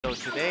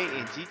So today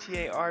in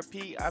GTA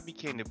RP, I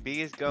became the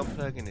biggest gun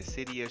plug in the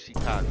city of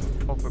Chicago,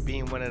 known for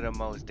being one of the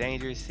most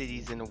dangerous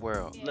cities in the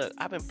world. Look,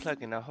 I've been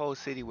plugging the whole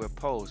city with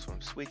poles,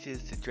 from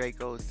switches to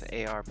Dracos to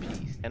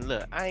ARPs. And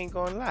look, I ain't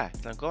gonna lie,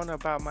 when I'm going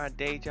about my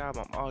day job,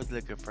 I'm always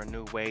looking for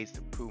new ways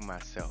to prove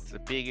myself. The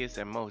biggest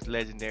and most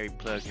legendary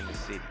plug in the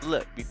city.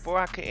 Look, before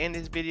I can end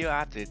this video, I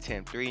have to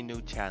attempt 3 new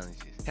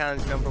challenges.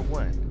 Challenge number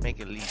 1, make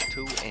at least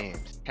 2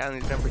 M's.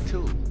 Challenge number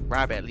 2,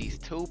 rob at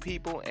least 2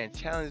 people. And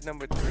challenge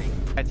number 3,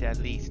 catch at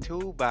least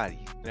 2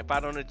 bodies. And if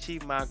I don't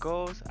achieve my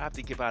goals, I have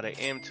to give out an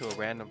M to a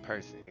random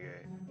person.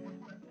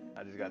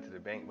 I just got to the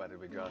bank, about to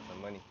withdraw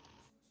some money.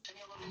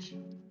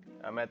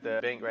 I'm at the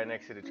bank right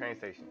next to the train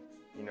station.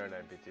 You know where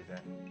that bitch is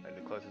at, like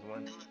the closest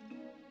one.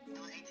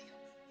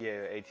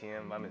 Yeah,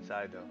 ATM. I'm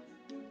inside though.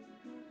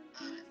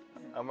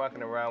 I'm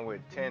walking around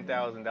with $10,000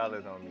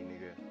 on me,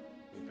 nigga.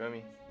 You feel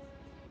me?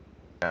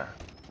 Nah.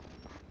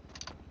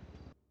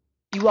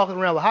 You walking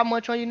around with how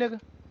much on you, nigga?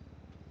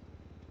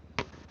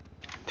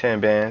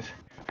 10 bands.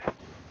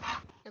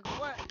 Nigga,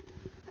 what?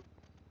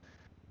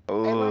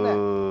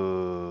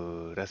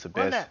 Oh, hey, that's the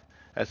best. That.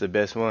 That's the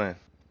best one.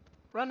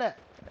 Run that.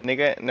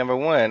 Nigga, number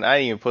 1, I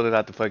didn't even pull it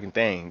out the fucking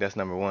thing. That's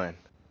number 1.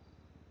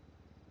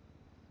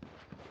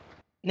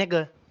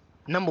 Nigga,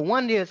 number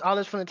 1 is all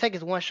it's finna take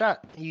is 1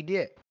 shot, and you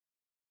did.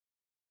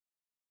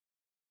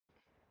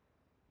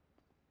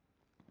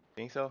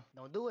 Think so?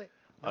 Don't do it.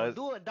 Don't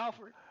do it, Dolph.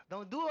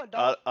 Don't do it,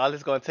 Dolph. All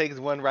it's gonna take is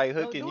 1 right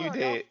hook and you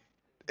dead.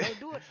 Don't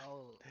do it.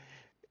 Oh.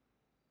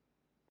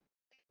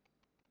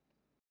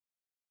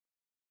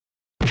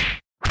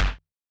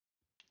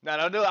 Nah,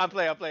 don't do it. I'm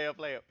playing. Don't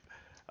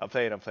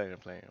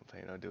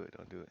do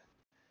it.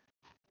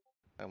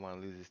 I don't wanna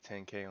lose this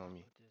 10K on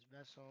me.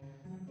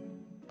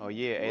 Oh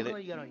yeah, hey, what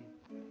gun you got on you?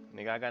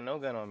 Nigga, I got no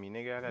gun on me,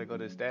 nigga. I gotta go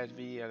to the stash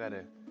V. I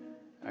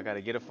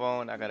gotta get a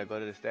phone. I gotta go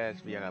to the stash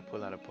V. I gotta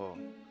pull out a pole.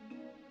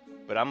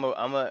 But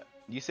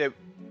you said,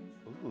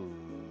 ooh.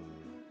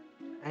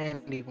 I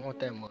didn't even want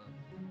that much.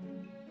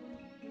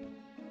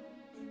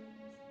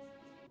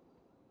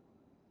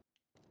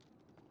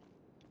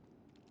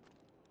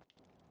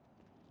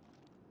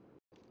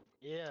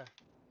 Yeah.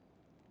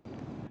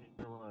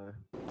 Hello.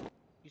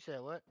 You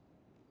said what?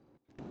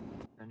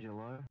 And your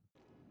low?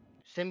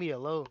 Send me a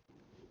low.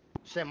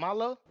 Send my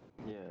low?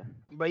 Yeah.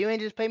 Bro, you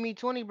ain't just pay me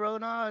 20, bro.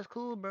 Nah, it's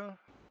cool, bro.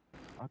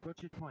 I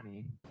got you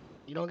 20.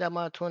 You don't got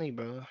my 20,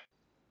 bro.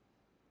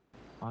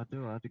 I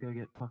do. I have to go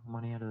get fucking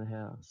money out of the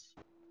house.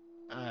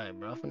 Alright,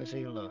 bro. I'm finna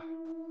see your low.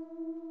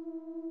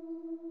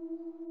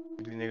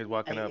 These niggas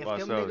walking up if all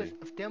slowly.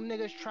 If them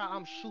niggas try,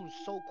 I'm shooting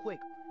so quick.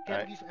 Can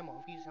I give you some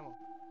ammo? Give you some ammo.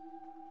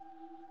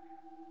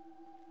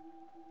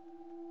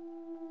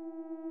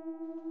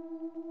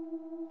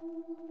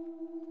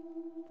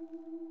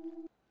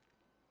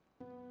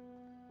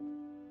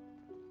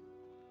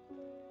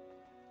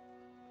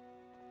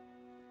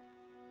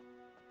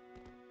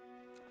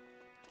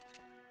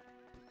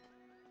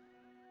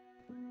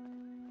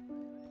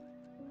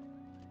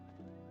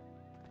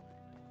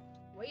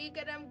 Where you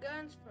get them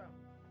guns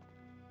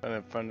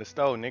from? From the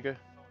store, nigga.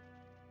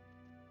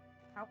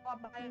 How I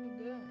buy them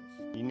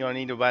guns? You don't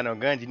need to buy no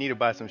guns. You need to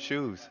buy some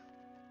shoes.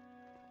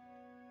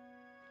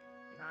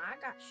 Nah, I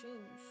got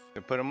shoes.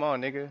 To put them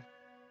on, nigga.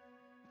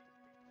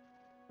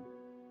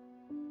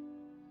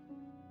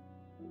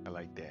 I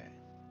like that.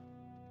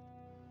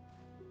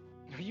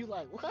 You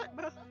like what,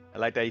 bro? I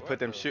like that you put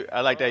them shoes.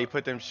 I like that you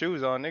put them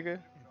shoes on,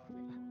 nigga.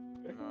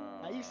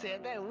 Now you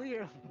said that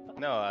weird.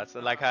 No, I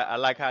like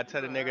how I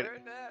tell the nigga.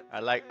 I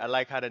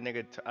like how the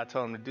nigga. I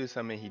told him to do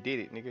something and he did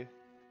it, nigga.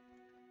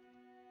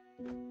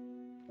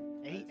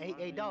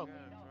 Hey, Dolph.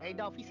 Hey,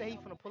 Dolph. He said he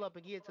finna pull up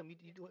and give it to me.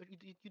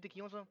 You think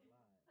he on something?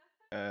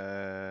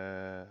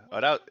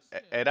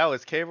 That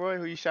was K-Roy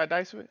who you shot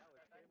dice with?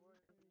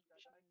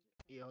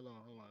 Yeah, hold on.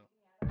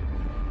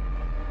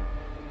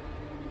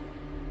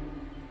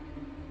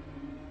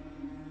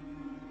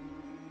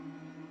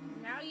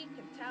 Now you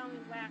can tell me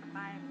where I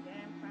buy them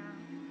gun from.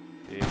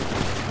 Yeah.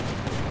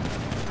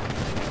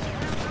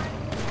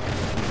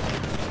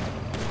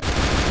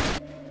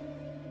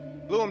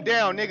 Blew him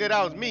down, nigga.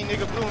 That was me,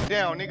 nigga. Blew him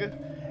down, nigga.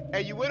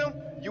 Hey, you with him?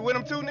 You with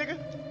him too, nigga?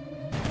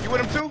 You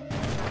with him too?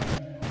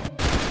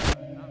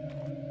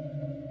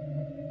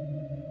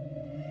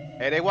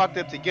 Hey, they walked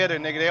up together,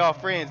 nigga. They all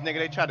friends, nigga.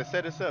 They tried to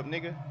set us up,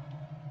 nigga.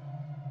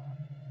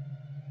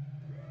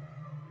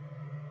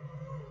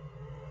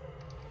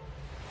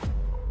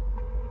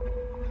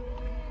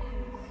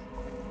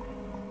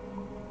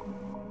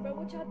 Bro,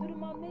 what y'all do to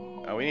my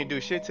man? Oh, we didn't do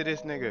shit to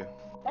this nigga.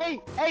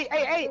 Hey,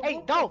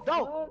 Dolph.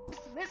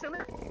 Listen.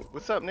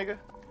 What's up, nigga?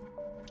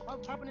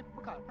 I'm chopping it.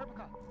 Purple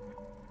cop.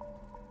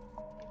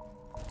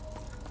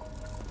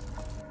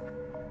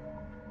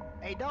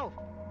 Hey, Dolph.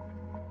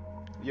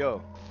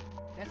 Yo.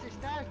 That's his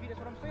stash, that's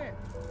what I'm saying.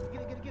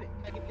 Get it.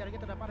 You gotta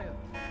get that up out of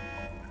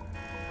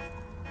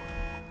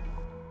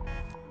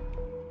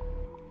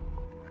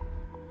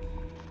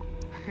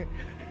here.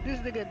 This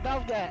nigga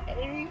Dolph got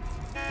aim.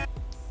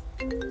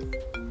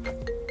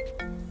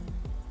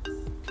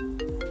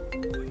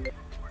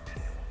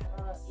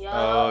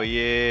 Oh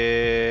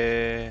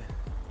yeah.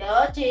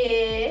 up,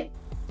 G?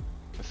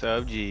 What's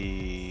up,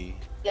 G?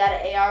 Got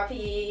an ARP?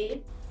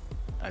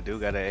 I do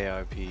got an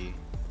ARP.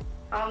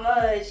 How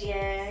much,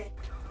 yeah?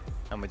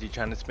 How much you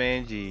trying to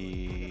spend, Got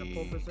a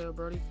pull for G? sale,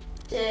 Brody?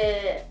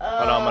 Shit,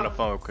 Hold on, I'm on the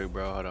phone real quick,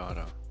 bro. Hold on.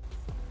 Okay,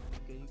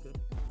 you good.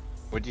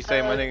 What'd you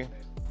say, my nigga?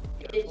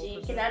 Yeah,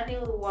 G, can I do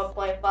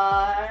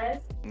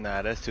 1.5?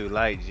 Nah, that's too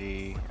light,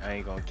 G. I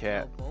ain't gonna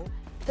cap. Oh,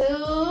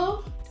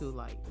 2? too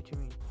light. What you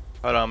mean?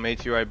 Hold on,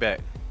 mate, you right back.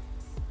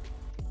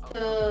 2.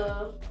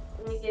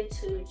 Let me get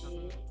 2,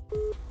 G.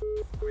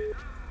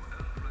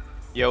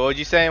 Yo, what'd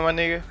you say, my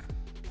nigga?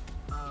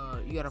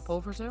 You got a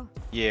pole for sale?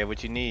 Yeah,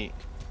 what you need?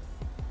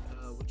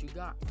 What you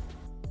got?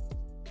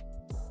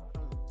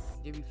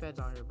 Give you feds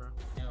out here, bro.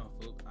 Damn,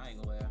 fool. I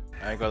ain't gonna lie.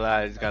 I ain't gonna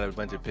lie, I just got a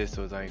bunch of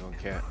pistols. I ain't gonna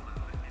cap.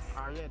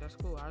 Alright, yeah, that's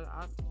cool.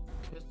 I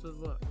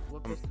pistols.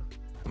 What pistol?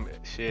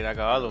 Shit, I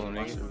got all of them,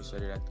 My shit nigga. was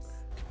set it at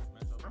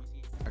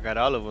I got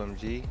all of them,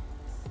 G.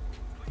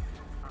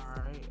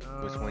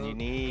 Alright. Which one you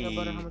Peanut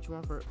butter. need? How much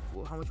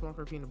you want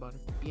for peanut butter?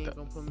 You ain't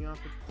gonna put me on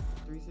for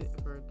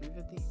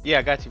 350? Yeah,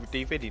 I got you for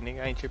 350,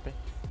 nigga. I ain't tripping.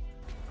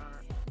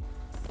 Alright.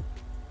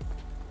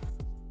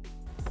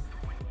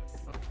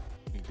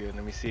 You good?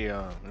 Let me see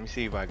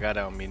if I got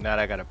it on me. Now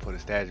I gotta put a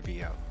stash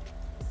V out.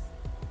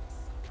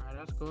 Alright,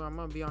 that's cool. I'm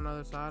gonna be on the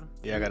other side.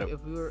 Yeah, I gotta.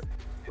 If we were,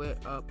 wait,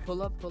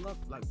 pull up,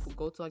 like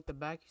go to like the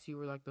back. You see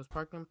where like those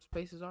parking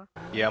spaces are?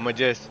 Yeah, I'ma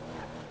just.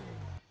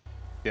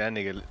 Yeah, that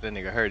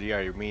nigga heard. He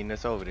already meeting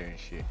us over there and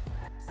shit.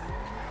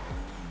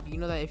 You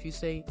know that if you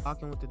say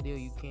lock in with the deal,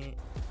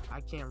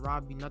 I can't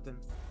rob you nothing.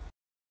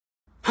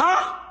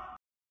 I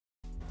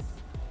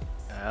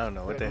don't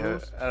know what Wait, the hell.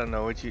 rules? I don't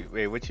know what you.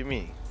 Wait, what you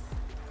mean?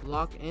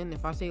 Lock in.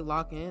 If I say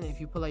lock in,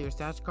 if you pull out your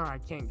stash car, I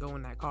can't go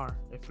in that car.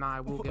 If not, I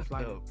will get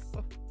flighted.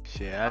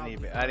 Shit, I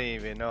didn't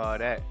even know all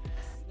that.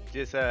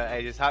 Just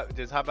hey, just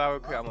hop out real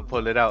quick. I'm gonna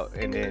pull it out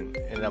and then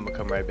I'm gonna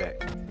come right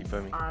back. You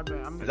feel me? Alright,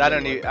 man. Cause I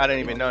don't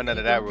even know none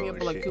of that You rule up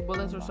and like shit. 2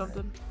 bullets or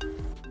something?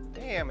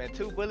 Damn, man,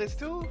 2 bullets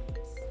too?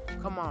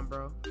 Come on,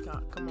 bro.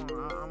 Come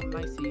on. I'm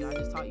nice to you. I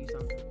just taught you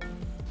something.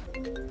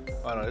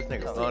 Hold on, this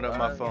nigga blowing up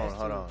my phone.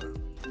 Hold on.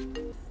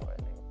 What,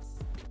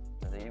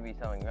 nigga? So you be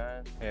selling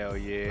guns? Hell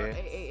yeah.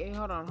 Hey,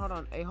 hold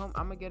on. Hey, home,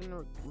 I'm gonna get in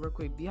real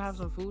quick. Do you have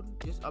some food?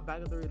 Just a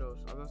bag of Doritos.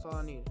 That's all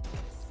I need.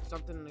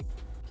 Something to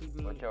keep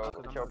me. What's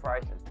your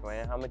prices,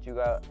 twin? How much you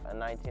got a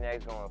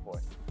 19X going for?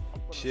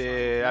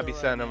 Shit, I be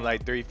selling them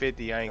like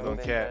 350. I ain't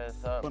gonna cap.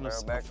 I'm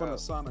finna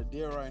sign a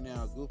deal right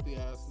now, goofy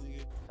ass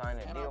nigga. Sign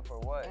a deal for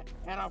what?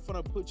 And I'm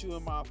finna put you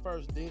in my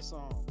first diss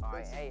song.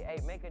 Alright, hey,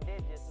 make a deal.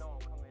 Just know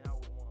I'm coming out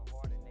with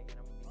one harder, nigga. And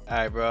I'm gonna be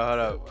Alright, bro, hold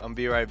up. I'm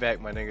be right back,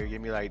 my nigga.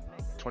 Give me like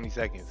 20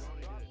 seconds.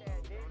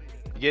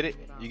 You get it?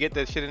 You get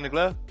that shit in the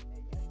glove?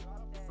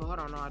 Oh, hold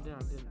on. No, I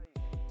didn't.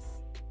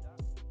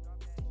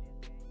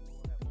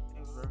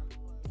 Thanks, bro.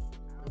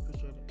 I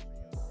appreciate it.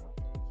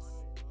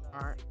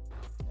 Alright.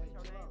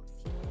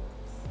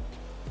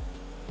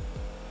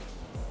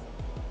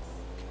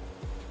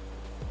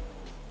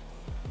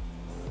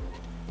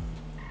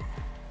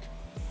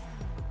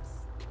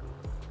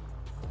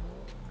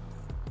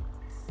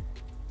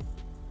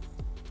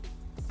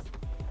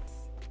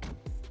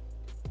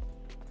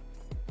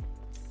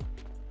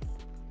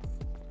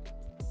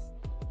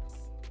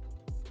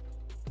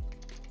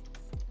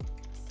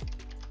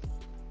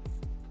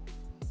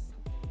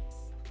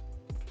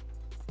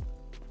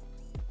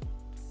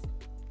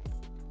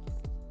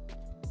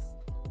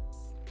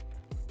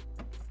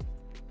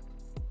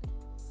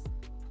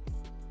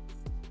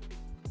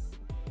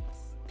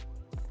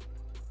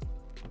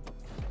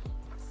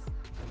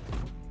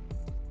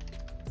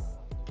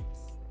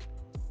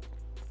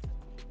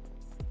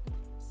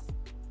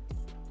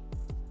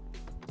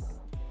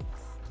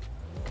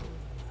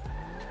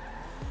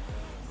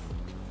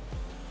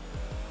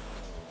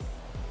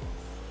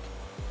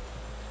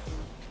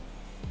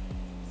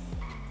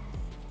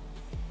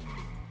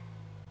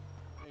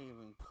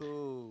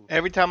 Cool.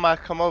 Every time I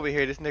come over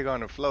here, this nigga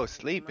on the floor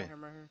sleeping.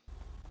 Right here.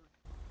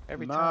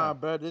 Every Nah, time.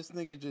 bro, this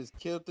nigga just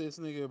killed this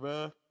nigga,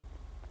 bro.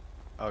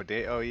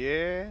 Oh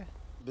yeah?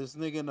 This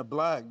nigga in the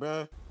black,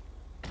 bro.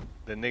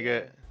 The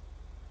nigga.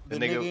 The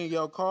nigga in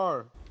your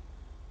car.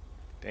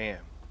 Damn.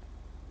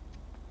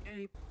 Yeah,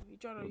 he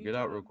tryna, Get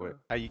out real quick.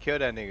 How you kill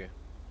that nigga?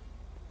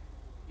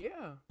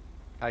 Yeah.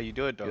 How you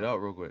do it though? Get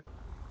out real quick.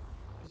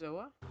 You said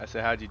what? I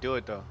said, how'd you do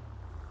it though?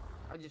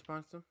 I just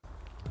punched him.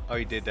 Oh,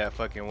 you did that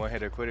fucking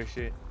one-hitter quitter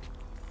shit?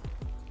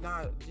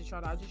 Nah, I just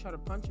tried to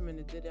punch him and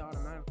it did it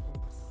automatically.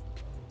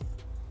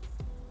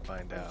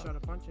 Find I just out. tried to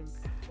punch him.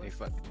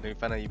 They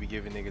find out you be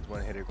giving niggas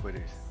one-hitter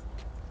quitters.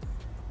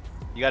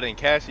 You got it in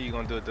cash or you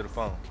gonna do it through the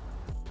phone?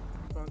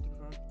 Phone through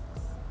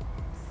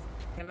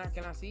the phone.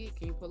 Can I see it?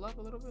 Can you pull up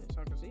a little bit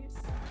so I can see it?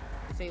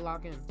 It say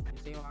lock in.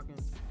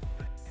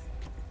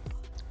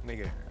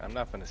 Nigga, I'm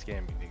not finna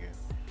scam you, nigga.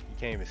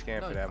 You can't even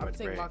scam for that I'm much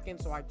saying bread. lock in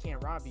so I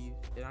can't rob you.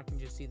 Then I can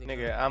just see the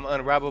Nigga, gun. I'm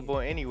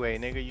unrobbable anyway,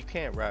 nigga. You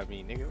can't rob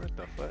me, nigga. What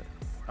the fuck?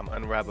 I'm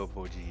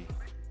unrobbable, G.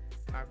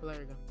 Alright, play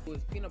your gun. It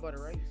was peanut butter,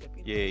 right? You said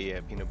peanut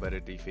Yeah, peanut butter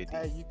 350.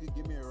 Hey, you could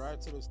give me a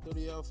ride to the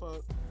studio,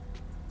 fuck?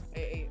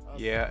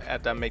 Yeah,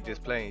 after I make this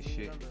play and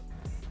shit.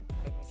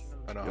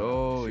 Hold on, hold on.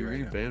 Yo, See you're right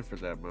getting now. banned for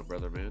that, my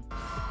brother, man.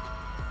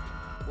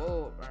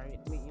 Whoa, alright.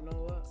 You know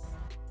what?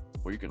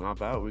 Well, you can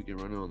hop out. We can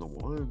run it on the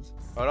ones.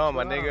 Hold on,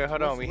 my Hold nigga. on.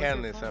 Hold on. What's We your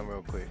handling phone? something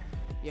real quick.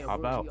 Yeah, How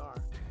about? we are.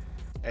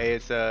 Hey,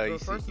 it's Bro, you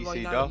first see of all, you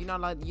see you're Dolph?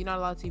 not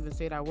allowed to even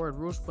say that word.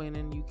 Rules playing,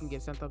 and you can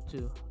get sent up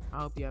too.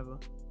 I hope you ever.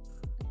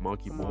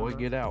 Monkey Come boy, on, bro.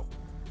 get out.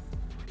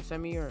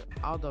 Send me your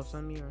Aldo.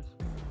 Send me yours.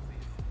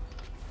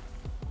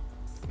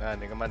 Nah,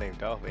 nigga, my name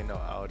Dolph. Ain't no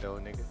Aldo,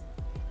 nigga.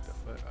 The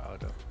fuck,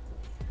 Aldo?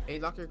 Hey,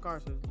 lock your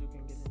car so you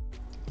can get in.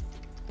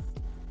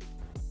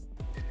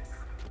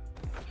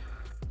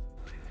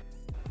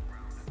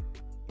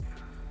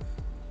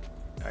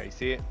 Alright, you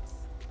see it?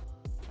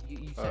 You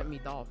sent me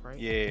Dolph, right?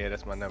 Yeah,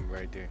 that's my number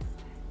right there.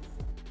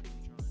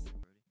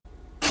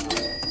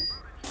 Alright,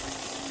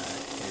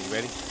 you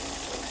ready?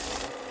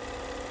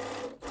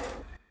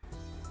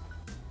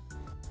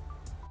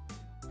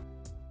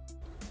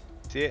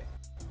 See it?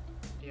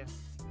 Yeah.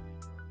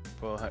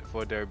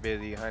 For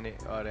durability, 100,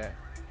 all that.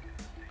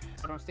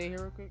 Hold on, stay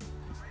here real quick.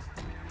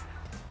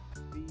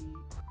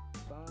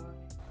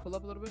 Pull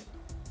up a little bit.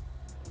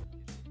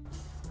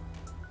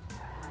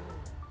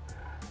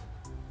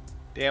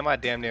 Damn, I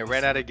damn near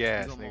ran out of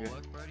gas, nigga.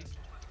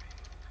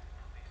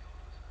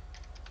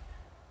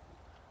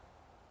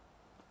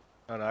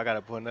 Oh no, I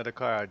gotta pull another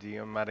car out, G.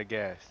 I'm out of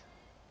gas.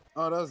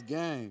 Oh, that's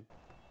game.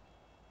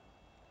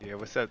 Yeah,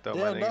 what's up though,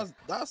 my Damn, nigga?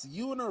 that's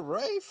you and a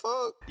Ray,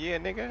 fuck. Yeah,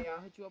 nigga. Yeah,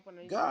 I'll hit you up on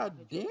the. God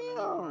I'll hit you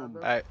up on the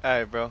damn. bro.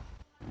 Alright, bro.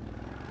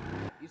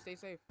 You stay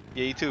safe.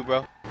 Yeah, you too,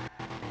 bro.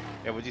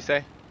 Yeah, what'd you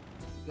say?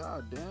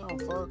 God damn,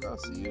 fuck. I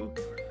see you.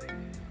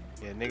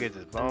 Yeah, nigga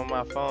just blowing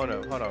my phone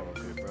up. Hold on real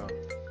quick, bro.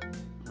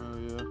 Oh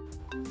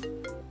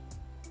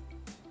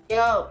yeah.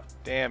 Yo,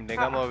 Damn, nigga,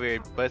 I'm over here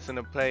busting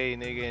a play,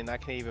 nigga, and I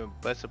can't even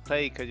bust a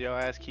play because your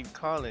ass keep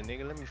calling,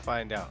 nigga. Let me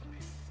find out.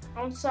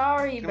 I'm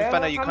sorry, Let bro. me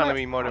find out you How calling much-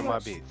 me more how than my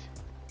much- bitch.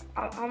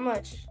 How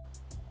much?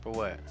 For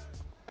what?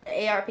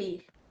 ARP.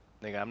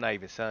 Nigga, I'm not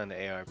even selling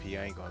the ARP.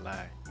 I ain't gonna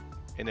lie.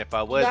 And if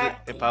I You was got-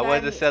 if you I got was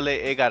to me- sell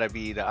it, it gotta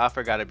be the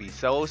offer gotta be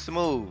so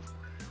smooth,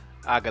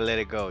 I could let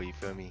it go. You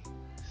feel me?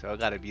 So it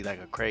gotta be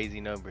like a crazy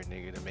number,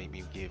 nigga, to make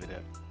me give it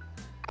up.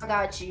 I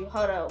got you.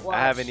 Hold up. Watch. I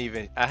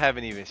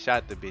haven't even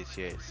shot the bitch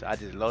yet. So I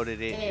just loaded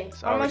it. Hey,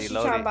 It's how much already you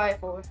trying to loaded. buy it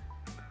for?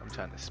 I'm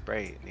trying to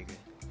spray it,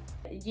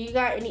 nigga. You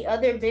got any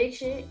other big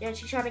shit that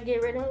you trying to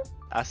get rid of?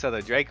 I sell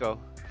a Draco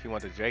if you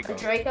want the A Draco.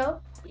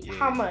 Draco? Yeah.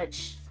 How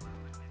much?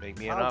 Make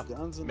me an Our offer.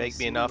 guns in Make the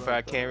me an city offer I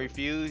right can't there.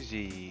 refuse.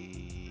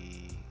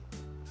 G.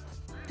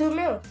 2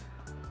 mil.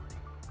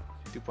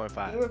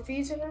 2.5. You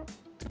refusing it?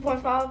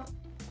 2.5?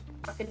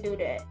 I can do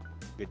that.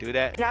 You do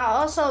that? And I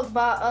also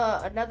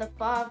bought another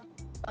five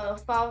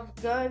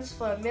guns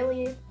for $1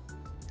 million.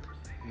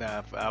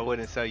 Nah, I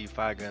wouldn't sell you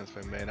 5 guns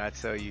for $1 million. I'd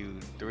sell you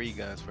 3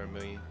 guns for $1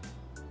 million.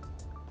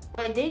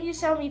 Wait, didn't you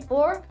sell me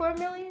 4 for $1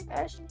 million?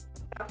 Actually,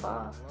 not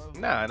 5.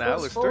 Nah, It it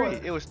was was 4.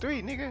 3. It was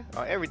 3, nigga.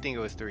 On everything it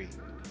was 3.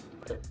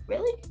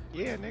 Really?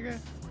 Yeah, nigga.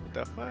 What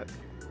the fuck?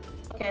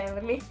 Okay,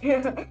 let me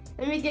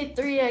let me get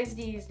 3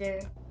 XDs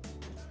then.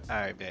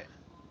 Alright, bet.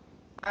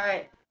 All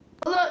right.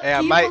 Pull up. Hey,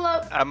 Can you pull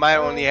up? I might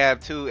only have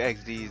 2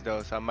 XDs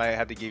though, so I might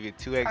have to give you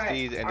 2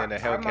 XDs and then a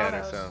Hellcat or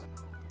Armanos. something.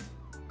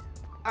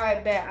 All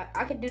right, bet.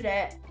 I can do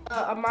that.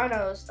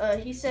 Armanos.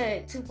 He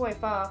said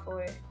 2.5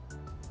 for it.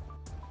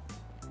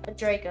 A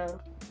Draco.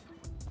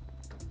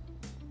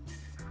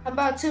 How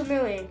about 2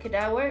 million? Could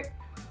that work?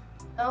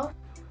 No.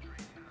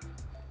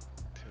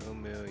 2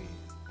 million.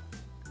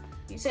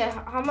 You said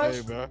how much?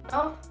 Hey, bro.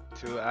 No.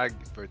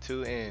 For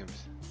 2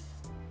 M's.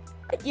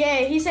 Yeah,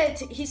 he said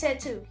two. He said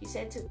 2. He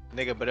said 2.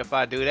 Nigga, but if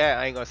I do that,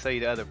 I ain't gonna sell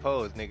you the other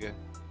pose, nigga.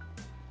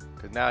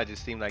 Cause now it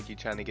just seems like you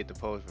trying to get the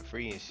pose for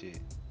free and shit.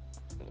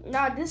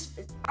 Nah,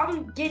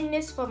 I'm getting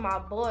this for my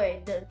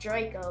boy, the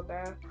Draco,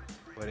 bro.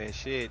 Well then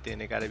shit,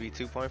 then it gotta be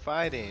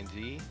 2.5 then,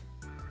 G.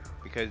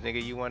 Because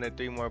nigga, you wanted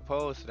 3 more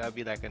poles, so that'd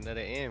be like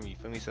another M, you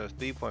feel me? So it's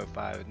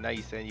 3.5. Now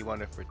you saying you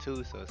want it for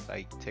 2, so it's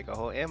like take a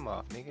whole M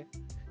off, nigga.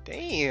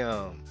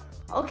 Damn.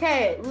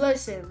 Okay,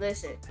 listen.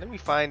 Let me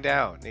find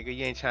out, nigga.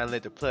 You ain't trying to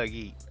let the plug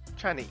eat. I'm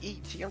trying to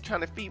eat, G. I'm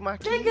trying to feed my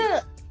kids.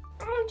 Nigga,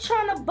 I'm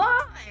trying to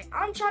buy.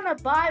 I'm trying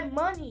to buy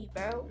money,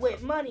 bro.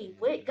 With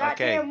goddamn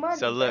Okay, money,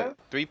 so look,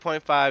 bro. 3.5,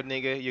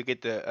 nigga. You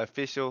get the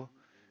official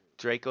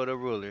Draco the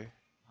Ruler.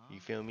 You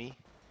feel me?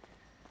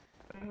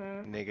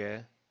 Mhm.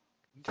 Nigga.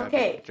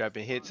 Okay.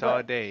 Dropping hits but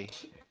all day.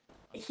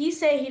 He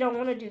said he don't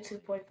want to do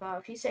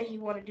 2.5. He said he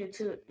want to do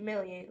 2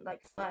 million,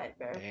 like 5,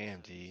 bro.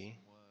 Damn, G.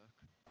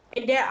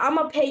 And then I'm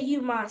gonna pay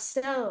you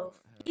myself.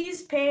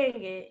 He's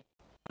paying it.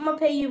 I'm gonna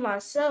pay you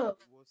myself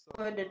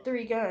for the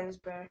 3 guns,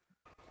 bro.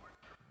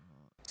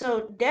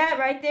 So that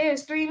right there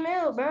is 3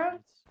 mil, bro.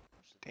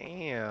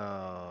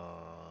 Damn.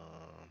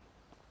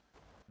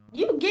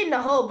 You getting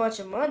a whole bunch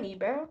of money,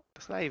 bro.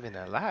 That's not even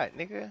a lot,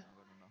 nigga.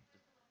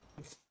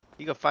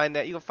 You can find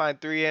that. You can find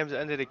 3 M's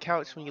under the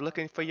couch when you're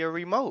looking for your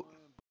remote.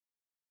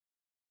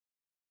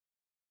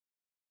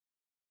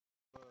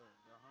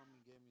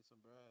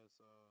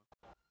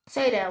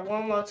 Say that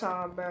one more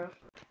time, bro.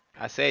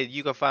 I said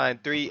you can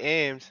find 3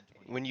 M's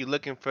when you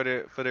looking for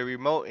the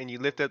remote and you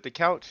lift up the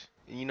couch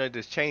and you know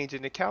there's change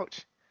in the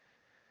couch,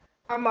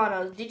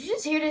 Armando, did you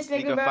just hear this you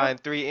nigga, can bro? find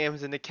 3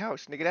 M's in the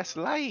couch, nigga. That's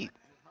light.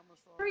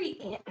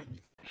 3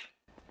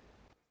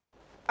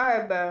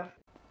 Alright, bro.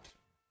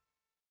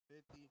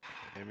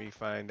 Let me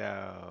find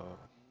out.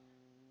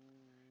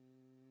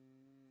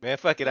 Man,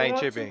 fuck it, I You ain't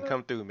want to, tripping. bro?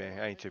 Come through, man.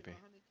 I ain't tripping.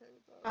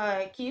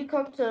 Alright, can you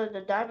come to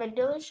the diamond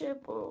dealership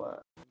or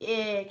what?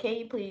 Yeah, can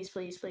you please,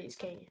 can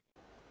you?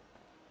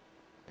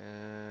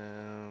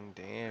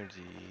 Damn,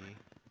 G.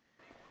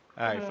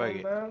 Come Alright, fuck on,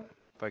 it. bro.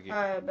 Fuck it.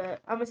 Alright,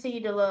 bet. I'm gonna see you,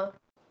 Delo.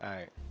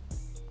 Alright.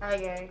 Alright,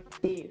 gang.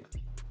 See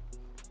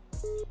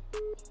you.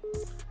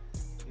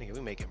 Nigga,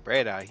 we making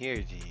bread out here,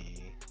 G.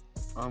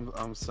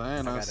 I'm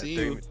saying, I got see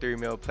a you. 3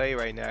 mil play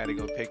right now to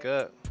go pick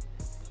up.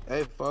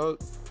 Hey, fuck.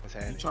 What's You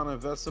happening? trying to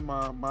invest in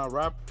my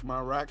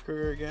rap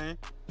career again?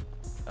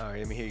 Alright,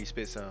 let me hear you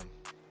spit some.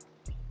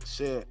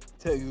 Shit.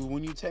 Tell you,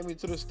 when you take me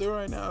to the store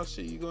right now,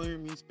 shit, you gonna hear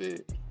me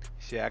spit.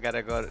 Shit, I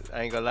gotta go.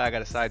 I ain't gonna lie. I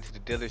gotta side to the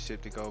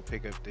dealership to go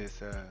pick up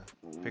this money.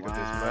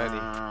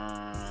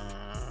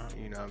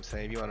 You know what I'm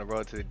saying? If you wanna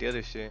roll to the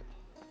dealership,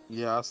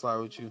 Yeah, I'll slide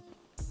with you.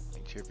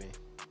 ain't tripping.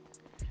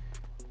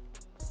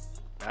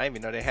 I didn't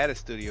even know they had a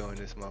studio in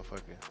this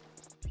motherfucker.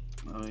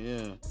 Oh,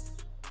 yeah.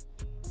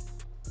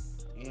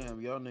 Damn,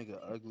 y'all nigga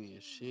ugly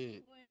as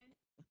shit.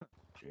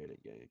 Share the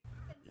gang.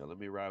 Yo, let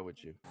me ride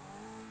with you.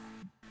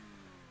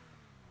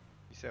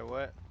 You said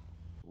what?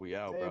 We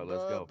out, Hey, bro.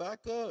 Let's go.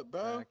 Back up,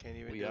 bro. I can't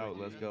even We do out. it.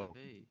 Let's G. go.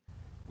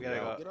 We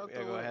gotta out. go. Get out We the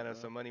gotta go way, handle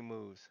bro. some money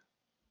moves.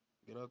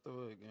 Get out the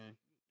way, gang.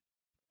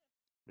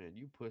 Man,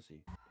 you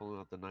pussy. Pulling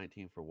out the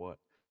 19 for what?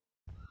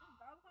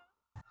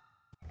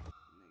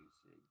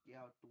 Get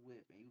out the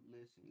whip and you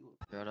listen. You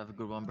Bro, have a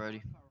good one,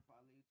 Brody.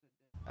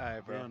 All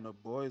right, bro. Damn, the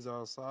boys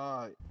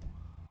outside.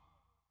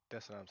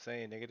 That's what I'm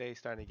saying, nigga. They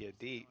starting to get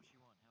deep.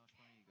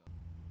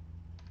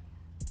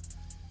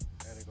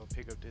 Gotta go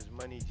pick up this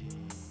money, G.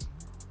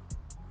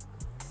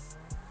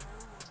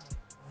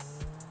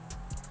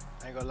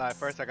 I ain't gonna lie.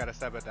 First, I gotta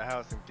stop at the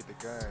house and get the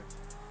guns,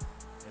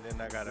 and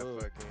then I gotta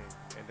Good.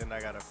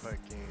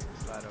 fucking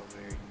slide over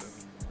there. You feel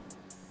me?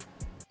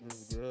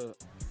 This is good.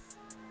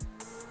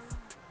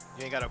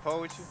 You ain't got a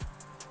pole with you?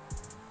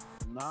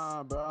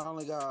 Nah, bro, I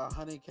only got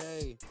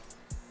 100K.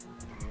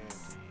 Yeah,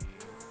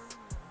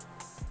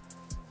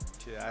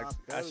 G. Shit, Nah,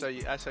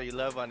 I show you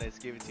love on this.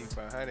 Give it to you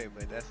for 100,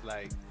 but that's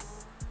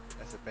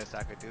the best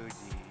I could do, G.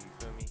 You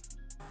feel me?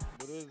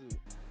 What is it?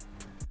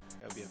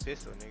 It'll be a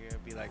pistol, nigga. It'll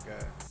be like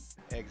a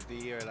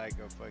XD or like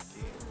a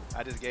fucking.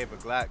 I just gave a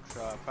Glock,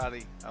 so I'm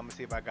gonna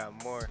see if I got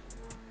more.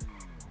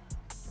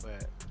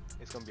 But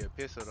it's gonna be a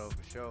pistol though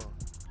for sure.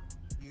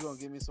 You gonna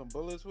give me some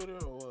bullets with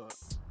it or what?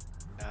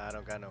 Nah, I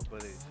don't got no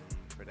bullets G,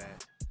 for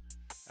that.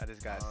 I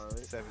just got Alright.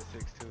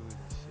 7.62s and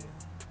shit.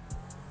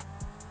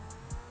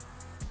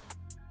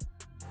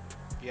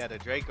 If you had a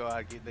Draco,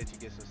 let you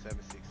get some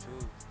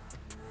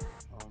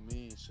 7.62s. On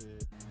me,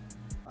 shit.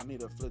 I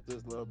need to flip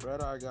this little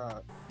bread I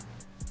got.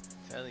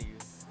 Telling you.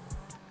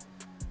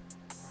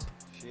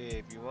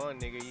 Shit, if you want,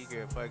 nigga, you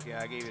could fucking.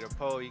 I gave you the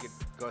pole. You could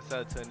go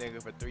sell it to a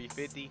nigga for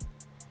 350,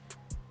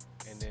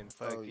 and then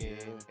fucking,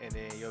 and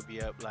then you'll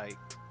be up like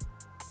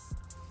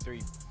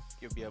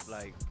You'll be up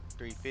like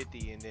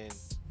 350, and then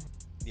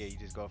yeah, you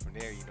just go from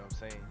there. You know what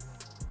I'm saying?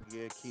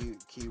 Yeah,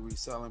 keep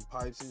reselling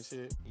pipes and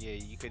shit. Yeah,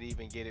 you could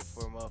even get it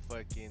for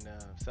motherfucking.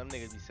 Some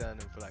niggas be selling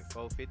them for like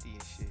 450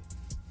 and shit.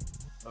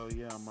 Oh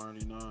yeah, I'm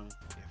already knowing.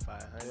 Yeah,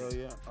 500. Hell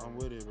yeah, I'm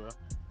with it, bro.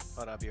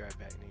 Hold on, I'll be right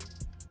back,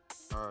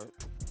 nigga. Alright.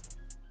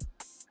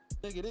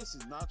 Nigga, this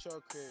is not your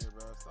crib,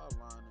 bro. Stop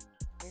lying to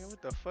me. Nigga,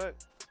 what the fuck?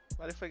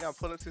 Why the fuck I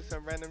pull up to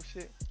some random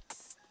shit?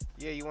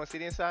 Yeah, you want to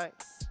sit inside?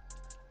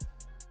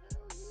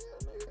 Hell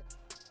yeah, nigga.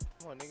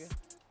 Come on, nigga.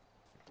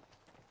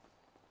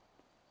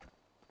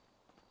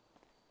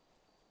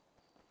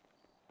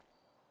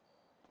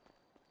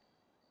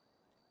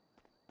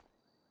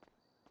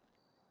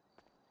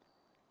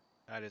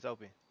 Alright, it's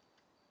open.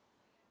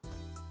 Oh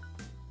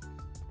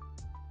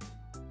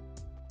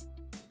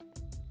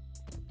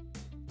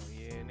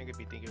yeah, nigga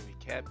be thinking we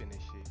capping this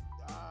shit.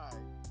 God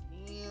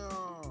damn.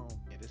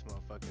 Yeah, this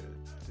motherfucker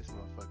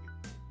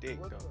thick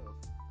What though.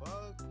 the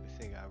fuck? This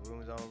thing got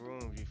rooms on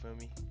rooms, you feel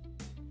me?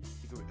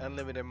 You could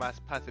unlimited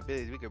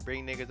possibilities. We could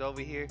bring niggas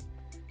over here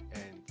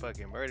and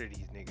fucking murder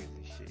these niggas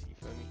and shit, you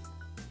feel me?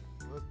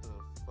 What the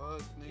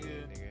fuck, Yeah,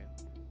 nigga? nigga.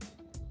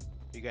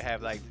 We could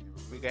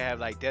have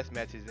like death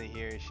matches in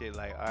here and shit.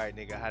 Like, all right,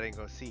 nigga, how they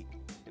gonna seek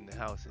in the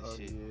house and Oh,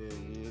 shit. yeah.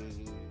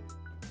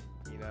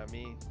 You know what I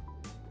mean?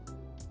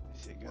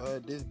 This shit got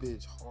What? This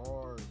bitch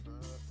hard, bro.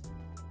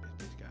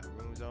 this bitch got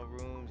rooms on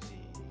rooms. G.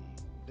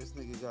 This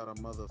nigga got a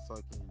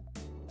motherfucking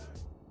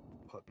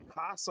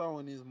Picasso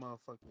in his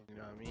motherfucking. You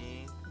know what I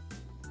mean?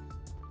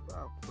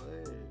 Stop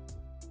playing.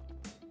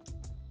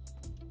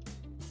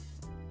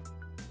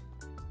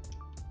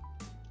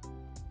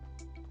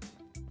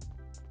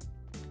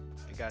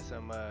 They got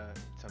some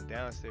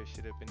downstairs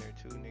shit up in there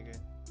too, nigga.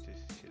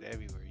 Just shit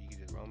everywhere. You can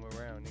just roam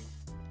around,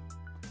 nigga.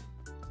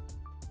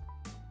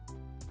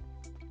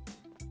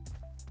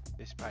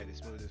 Probably the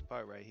smoothest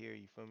part right here.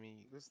 You feel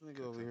me? This nigga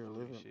Cook over some here food and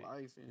living shit.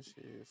 life and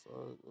shit.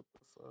 Fuck, what the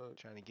fuck?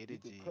 Trying to get You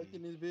it, could G. cook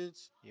in this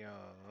bitch. Yeah,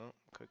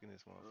 cooking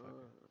this motherfucker.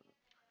 Uh,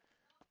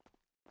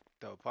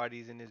 Throw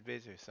parties in this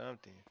bitch or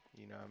something.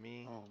 You know what I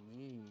mean? oh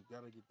me,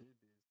 gotta get this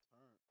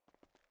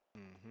bitch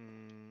turned.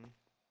 Mm-hmm.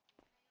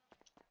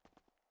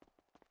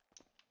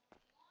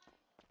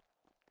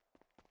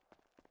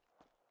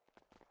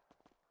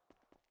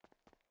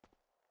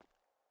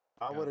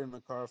 I Yo. went in the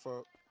car,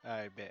 fuck.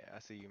 Alright, bet. I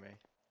see you, man.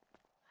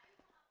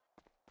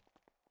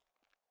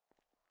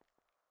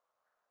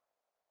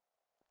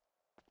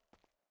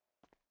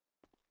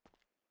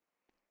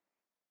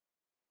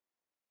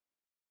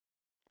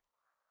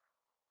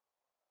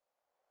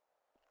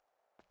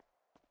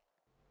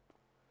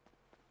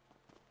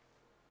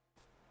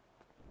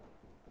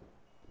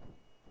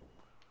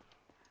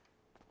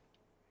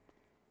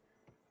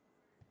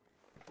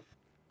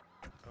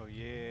 Oh,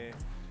 yeah.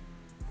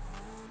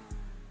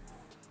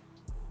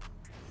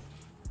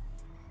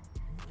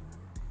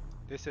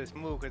 This is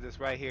smooth because it's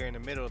right here in the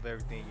middle of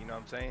everything. You know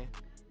what I'm saying?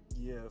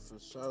 Yeah, for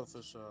sure,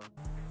 for sure.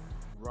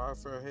 Rock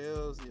for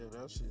Hills, yeah,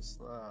 that shit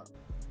slap.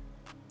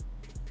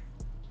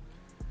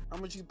 How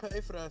much you pay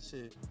for that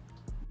shit?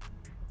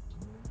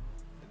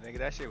 Nigga,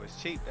 that shit was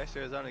cheap. That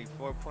shit was only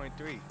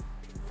 4.3.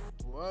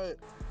 What?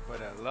 For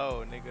the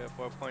low, nigga,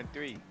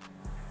 4.3.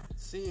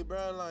 See,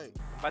 bro, like,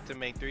 About to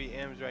make 3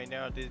 M's right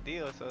now at this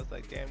deal, so it's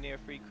like damn near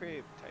free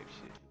crib type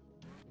shit.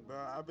 bro,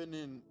 I've been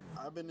in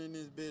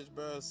this bitch,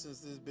 bro, since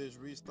this bitch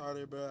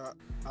restarted, bro.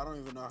 I don't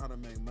even know how to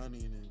make money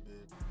in this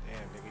bitch.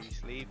 Damn, nigga, you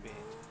sleeping.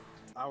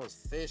 I was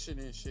fishing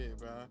and shit,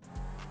 bro. Man,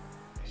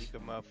 you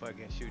can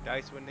motherfucking shoot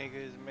dice with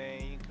niggas,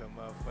 man. You can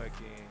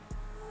motherfucking,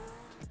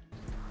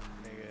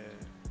 nigga,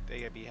 they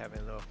gotta be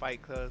having little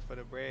fight clubs for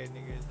the bread,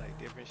 niggas, like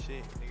different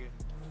shit, nigga.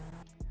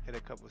 Hit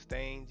a couple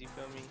stains, you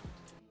feel me?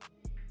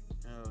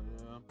 Hell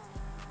yeah.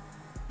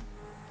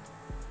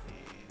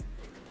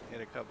 Yeah.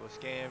 Hit a couple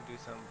scams, do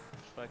some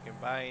fucking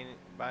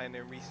buying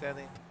and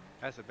reselling.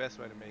 That's the best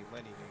way to make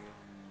money, nigga.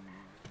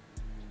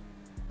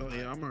 Oh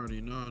yeah, I'm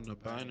already knowing the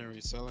binary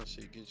selling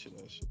shit get you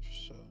that shit for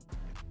sure.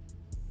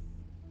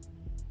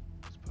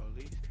 It's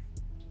police.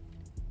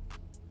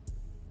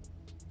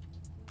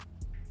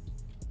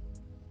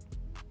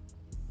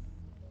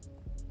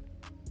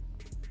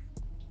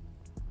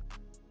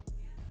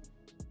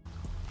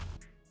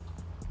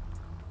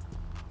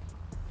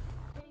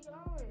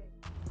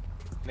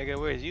 Nigga,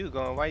 where's you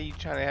going? Why you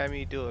trying to have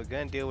me do a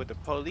gun deal with the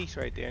police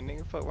right there,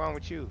 nigga? Fuck wrong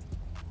with you?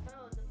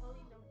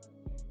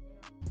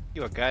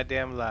 You a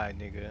goddamn lie,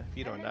 nigga. If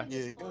you don't knock, Yeah,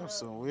 you got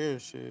some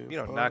weird shit. you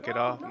don't fuck. knock it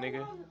off,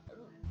 nigga.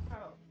 Bro,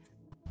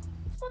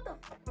 what the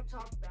fuck I'm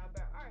talking about,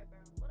 bro? Alright,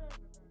 bro, whatever,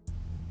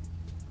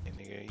 bro. And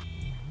nigga,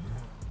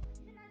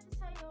 Didn't I just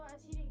tell your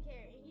ass he didn't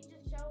care and he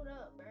just showed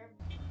up,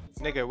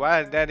 bro? nigga,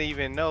 why did that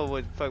even know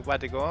what the fuck about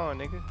to go on,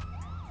 nigga?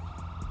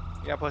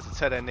 You not supposed to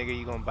tell that nigga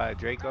you gonna buy a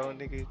Draco,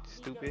 nigga?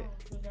 Stupid.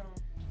 He don't.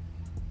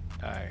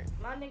 Alright,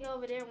 My nigga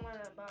over there wanna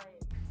buy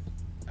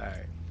it.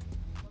 alright.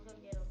 We'll go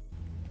get him.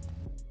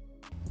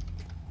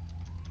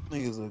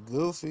 Niggas are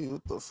goofy.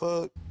 What the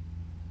fuck?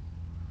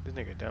 This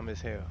nigga dumb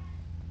as hell.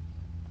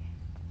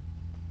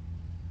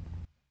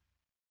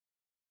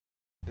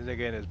 This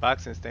nigga in his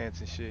boxing stance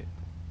and shit.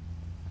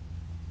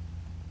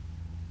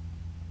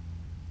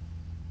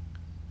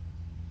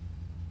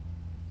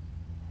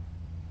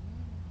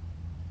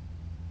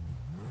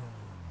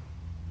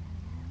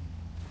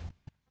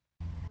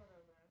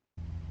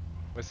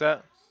 What's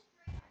up?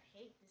 I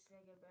hate this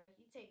nigga, bro.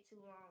 He take too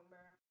long,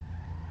 bro.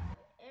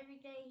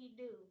 Everything he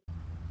do.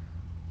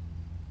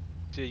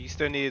 Shit, you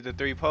still needed the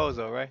 3 poles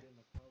though, right?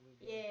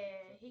 Yeah,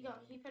 he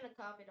finna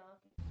cop it off.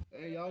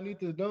 Hey, y'all need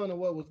this done or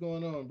what? What's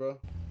going on, bro?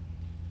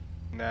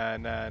 Nah.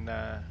 Nah,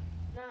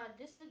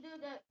 this the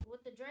dude that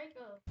with the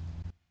Draco.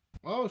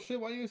 Oh shit,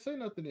 why you ain't say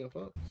nothing then,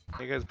 folks?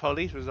 Because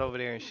police was over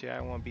there and shit. I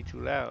don't want to be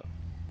too loud.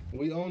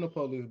 We own the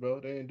police, bro.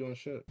 They ain't doing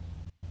shit.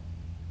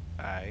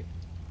 Alright.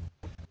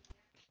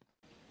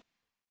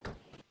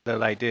 Look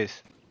like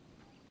this.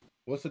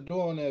 What's the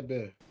door on that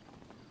bed?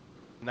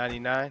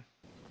 99.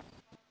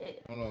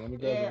 Hold on, let me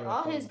grab Yeah, the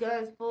all phone. his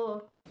guns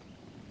full.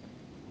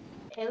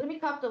 Hey, let me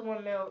cop the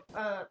 1 mil.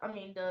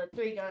 The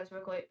 3 guns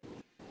real quick.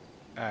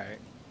 Alright.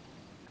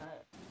 Yeah.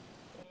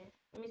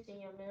 Let me see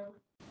your mil.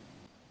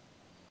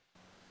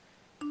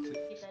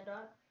 Get that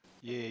dot.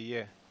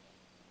 Yeah.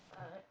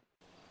 Alright.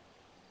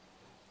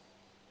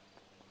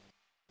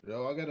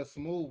 Yo, I got a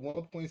smooth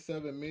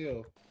 1.7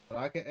 mil, but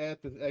I can add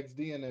this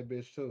XD in that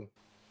bitch too.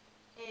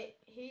 Hey,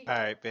 here you go.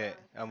 Alright, bet.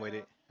 I'm with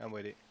it.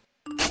 Alright,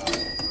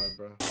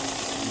 bro.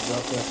 You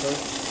drop that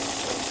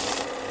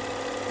first?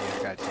 Yeah,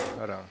 I got you.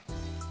 Hold on.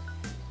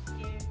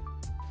 Yeah.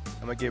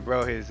 I'm gonna give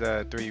bro his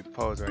 3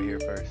 poles right here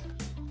first.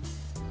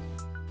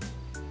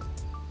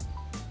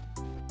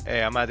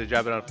 Hey, I'm about to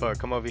drop it on the floor.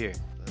 Come over here.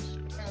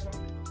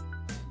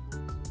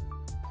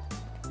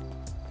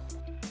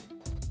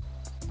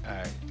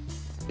 Alright.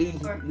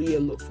 Yeah,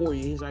 look for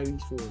you. His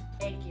ID's for you.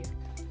 Thank you.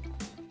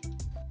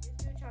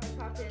 This dude trying to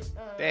cop his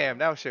Damn,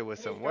 that shit was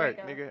It's some right work,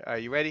 though. nigga. Are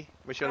you ready?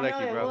 What's your I know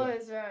lucky, it bro?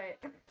 was right.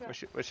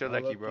 What's your My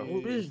lucky, bro? lucky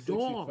Oh, this is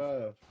Dolph.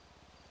 65.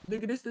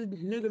 Nigga, this is the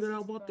nigga that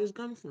I bought this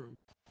gun from.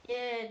 Yeah,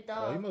 Oh, he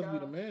Dolph. must be the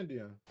Dolph. man,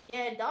 Dion.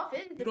 Yeah, Dolph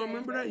is You the don't man.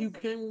 remember that? You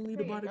came with me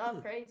to buy the Dolph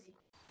gun. crazy.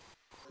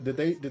 Did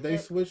they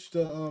switch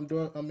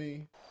the I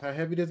mean, how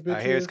heavy this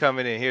bitch Here's is?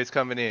 coming in. Here's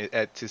coming in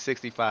at to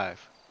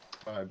 65.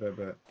 All right,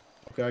 bet.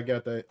 Okay, I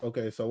got that.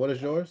 Okay, so what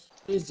is yours?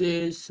 This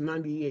is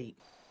 98.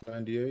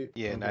 98.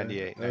 Yeah, Okay.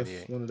 98. That's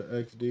 98. one of the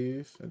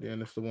XDs, and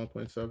then it's the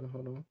 1.7.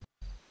 Hold on.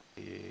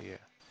 Yeah.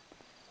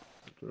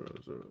 000.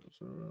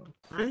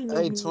 I ain't know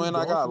Hey, you knew twin,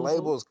 I Dolph got was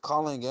labels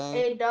calling, gang.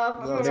 Hey, Dolph.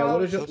 You I'm gotta Yeah, gonna what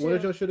roll is your with what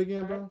is you your shit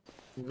again, bro?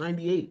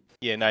 98.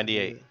 Yeah,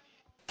 98.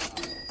 Yeah. Yeah,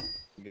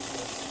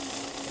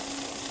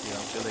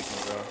 I'm still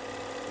looking, bro.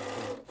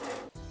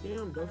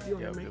 Damn, Dolph, you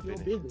Yo, ought to make good your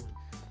business. big one.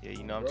 Yeah,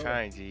 you know I'm Bro.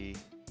 trying, G.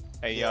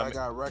 Hey, Yeah, y'all, I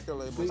got record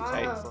labels Hey,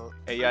 calling, hey, folks.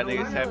 hey, y'all I know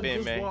niggas my tap nigga in,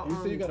 just man. bought, You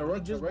see, you got a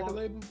just record bought-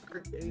 label?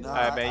 Nah,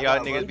 Alright, man, I y'all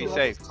got niggas record be labels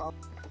safe. calling.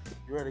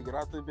 You ready to get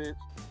out this bitch?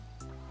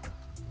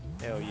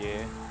 Hell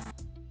yeah.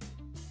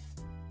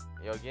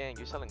 Yo, gang,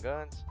 you selling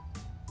guns?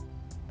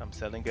 I'm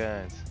selling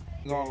guns.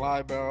 I'm gonna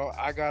lie, bro.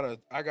 I got a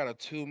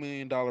 $2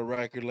 million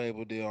record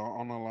label deal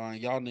on the line.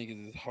 Y'all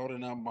niggas is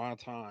holding up my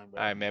time, bro.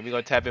 Alright, man, we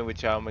gonna tap in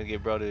with y'all. I'm gonna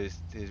get bro to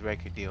his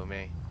record deal,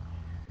 man.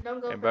 Don't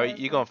go And bro, fast,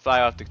 you bro. gonna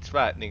fly off the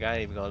spot, nigga. I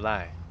ain't even gonna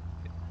lie.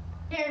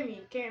 Carry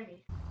me.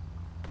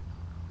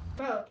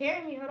 Bro,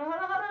 carry me. Hold on.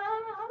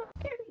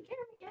 Carry me,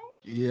 gang.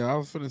 Yeah, I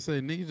was finna say,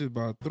 niggas just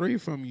bought 3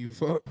 from you,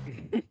 fuck.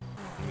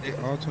 They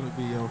all trying to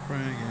be your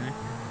friend, gang.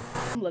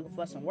 I'm looking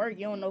for some work.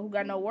 You don't know who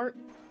got no work?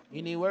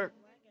 You need work?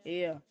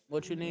 Yeah,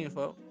 What you need,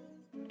 folks?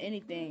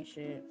 anything,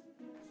 shit.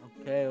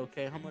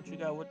 Okay. How much you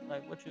got? What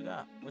you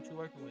got? What you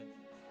working with?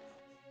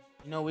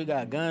 You know we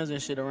got guns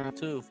and shit around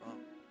too, folks.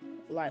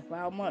 Like, for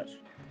how much?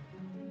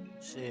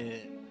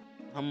 Shit.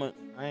 How much?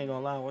 I ain't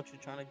gonna lie. What you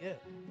trying to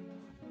get?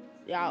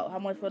 Y'all, how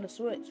much for the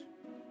switch?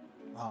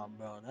 Oh,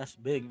 bro, that's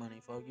big money,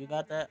 folks. You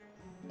got that?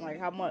 Like,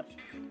 how much?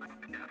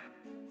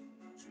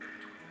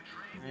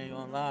 I ain't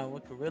gonna lie.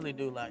 What could really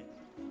do, like,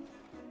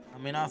 I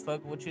mean, I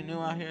fuck with what you new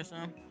out here,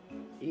 son.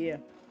 Yeah.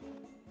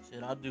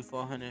 Shit, I'll do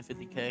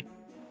 450K.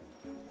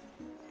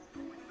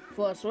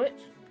 For a switch?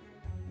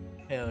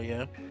 Hell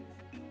yeah.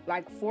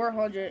 Like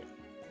 400.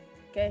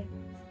 Okay.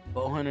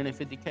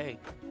 450K.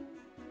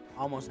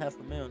 Almost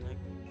 $500,000,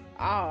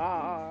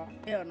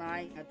 nigga. Hell no, I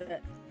ain't got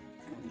that.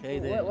 Okay,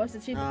 then. What's the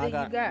cheapest Now thing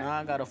you got? Now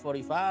I got a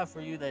 45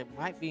 for you that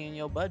might be in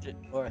your budget,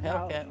 or a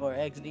Hellcat, or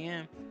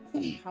XDM.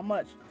 How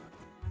much?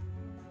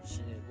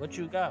 Shit, what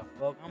you got?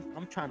 Well,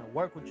 I'm trying to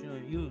work with you,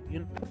 and you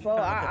Well,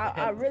 trying to get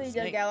the I head really of the just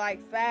snake. got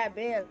like 5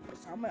 bands.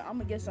 So I'm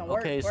gonna get some work.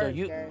 Okay, so first,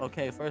 you gang.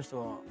 okay? First of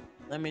all,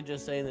 let me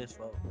just say this,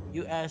 folks.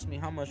 You asked me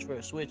how much for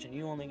a switch, and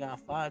you only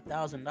got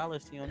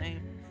 $5,000 to your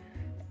name.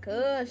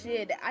 Cause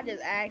shit, I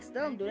just asked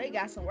them, do they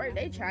got some work?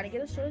 They trying to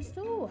get a switch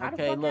too. How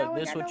Okay, the fuck look, y'all ain't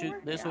this got what no you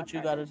work? this Y'all what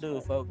you trying gotta to do,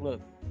 switch. folks.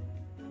 Look,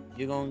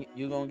 you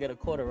gonna get a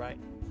quarter, right?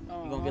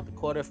 You gonna get the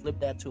quarter,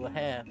 flip that to a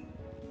half.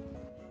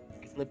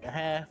 You flip the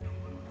half.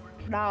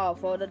 No,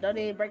 for the don't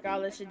even break all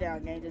this shit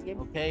down, gang. Just give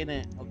me. Okay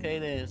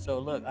then. So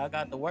look, I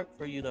got the work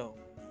for you though.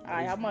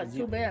 Alright, how much?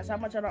 2 bands. How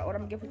much? What I'm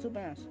gonna get for 2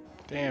 bands?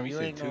 Damn, you You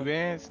said ain't 2 gonna-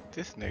 bands?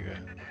 This nigga.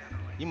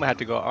 You might have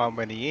to go all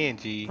money in,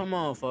 G. Come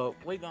on, folks.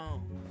 We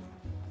gone.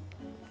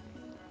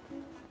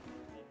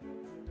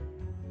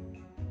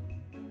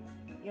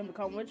 You want me to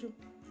come with you?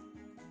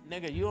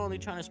 Nigga, you only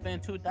trying to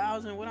spend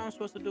 2,000. What I'm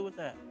supposed to do with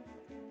that?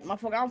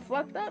 Motherfucker, I'm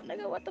fucked up,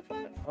 nigga. What the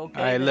fuck? Okay,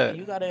 Alright, then look.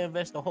 you gotta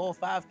invest the whole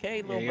 5K,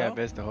 Yeah, little you bro. gotta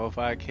invest the whole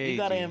 5K, You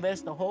gotta G.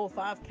 invest the whole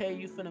 5K.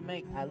 You finna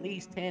make at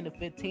least 10 to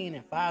 15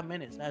 in 5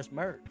 minutes. That's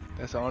merch.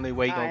 That's the only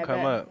way you gonna Alright, come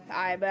bet. up.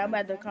 Alright, but I'm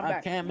about to come I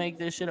back. can't make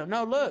this shit up.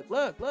 No, look.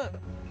 Yo.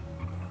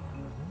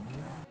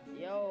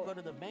 Go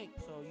to the bank,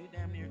 so you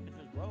damn near could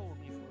just roll with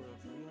me for real.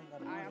 So you ain't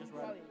gotta Alright, do I'm this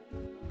right.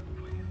 calling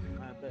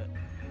you. I bet.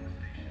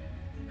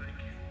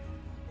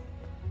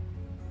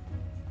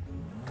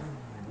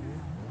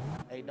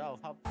 Hey, Dolph,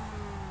 how you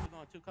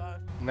going 2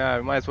 cars? Nah,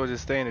 we might as well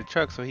just stay in the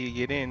truck so he can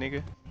get in,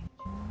 nigga.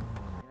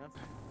 Yeah.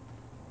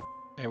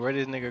 Hey, where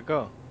this nigga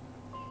go?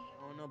 I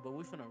don't know, but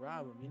we finna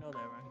rob him. You know that,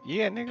 right?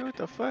 Yeah, nigga, what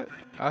the fuck?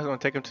 I was gonna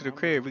take him to the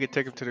crib. We could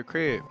take him to the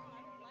crib.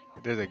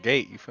 There's a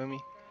gate, you feel me?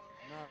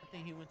 No, I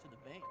think he went to the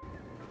bank.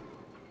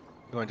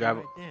 You gonna He drive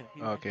right it? there.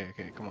 He Oh, right okay,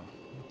 come on.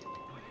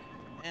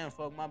 Damn,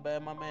 fuck, my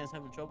bad. My man's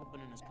having trouble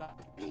putting in his car.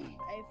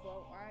 Hey,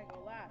 folks, I ain't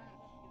gonna lie.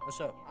 What's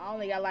up? I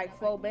only got like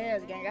 4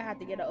 bands, gang. I have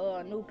to get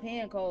a new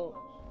pin code.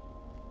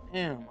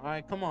 Damn, all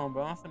right, come on,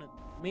 bro. I'm finna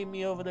meet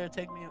me over there.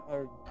 Take me,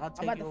 or I'll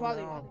take about you to over follow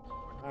there. you.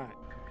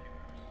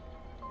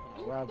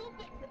 All right.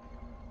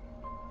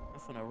 I'm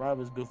finna rob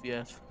his goofy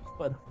ass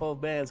for the 4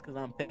 bands because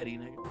I'm petty,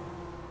 nigga.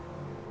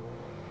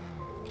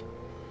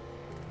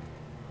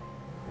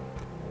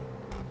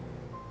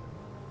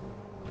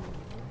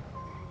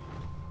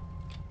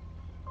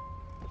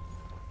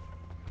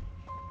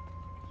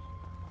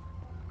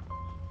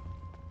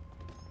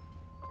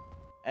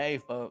 Hey,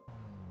 fuck.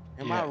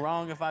 Am I Yeah.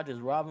 wrong if I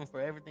just rob him for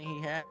everything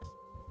he has?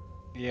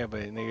 Yeah,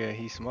 but nigga,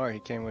 he's smart. He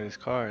came with his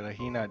car. Like,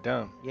 he not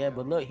dumb. Yeah,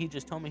 but look, he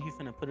just told me he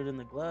finna put it in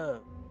the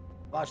glove.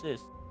 Watch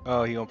this.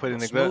 Oh, he gonna put it I'm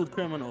in a the glove? smooth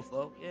criminal,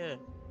 folks. Yeah.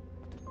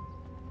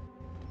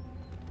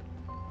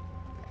 My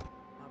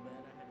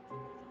bad, I had too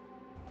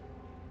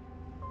much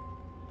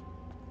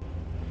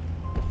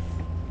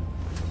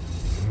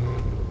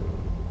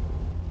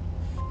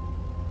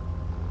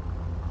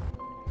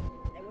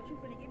Hey, what you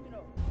finna give me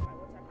though? Like,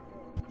 what type of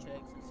girl?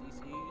 checks and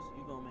CCs.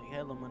 You gonna make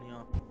hella money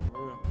off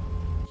for real.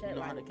 Check, You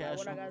know how like, to cash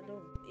what I them? gotta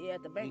do? Yeah,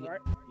 at the bank, You,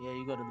 right? yeah,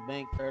 you go to the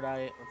bank, third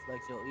eye, or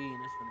flex your E,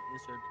 and it's gonna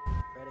insert the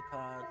credit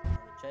cards,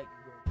 another check.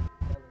 You go to the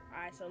teller.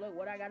 Alright, so look,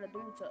 what I gotta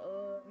do to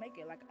make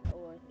it like,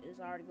 it's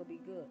already gonna be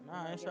good.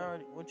 Nah, it's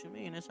already. What you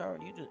mean? It's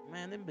already. You just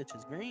man, them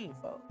bitches green,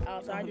 folks. Oh,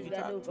 You so know I who just you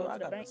gotta do talking is go I to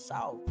the got bank. the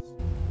sauce.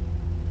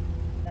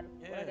 What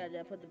I gotta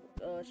just put the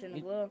shit in the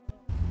You- glove.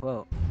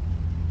 Well,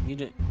 you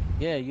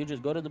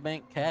just go to the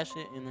bank, cash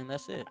it, and then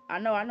that's it. I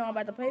know I'm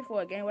about to pay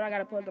for it, gang. What I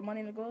gotta put the money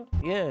in the glove?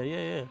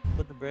 Yeah.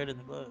 Put the bread in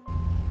the glove.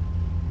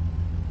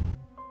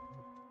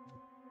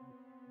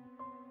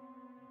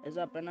 It's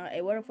up and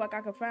hey, where the fuck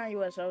I can find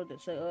you at so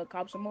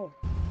cop some more?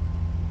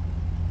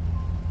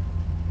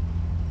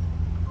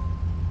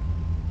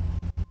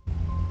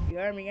 You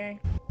heard me, gang?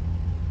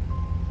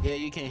 Yeah,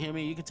 you can't hear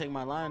me. You can take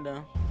my line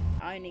down.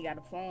 I ain't even got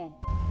a phone.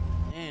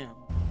 Damn.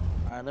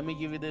 All right, let me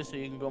give you this so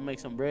you can go make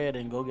some bread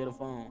and go get a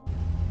phone.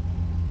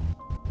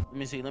 Let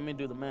me see. Let me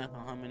do the math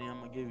on how many I'm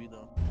gonna give you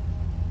though.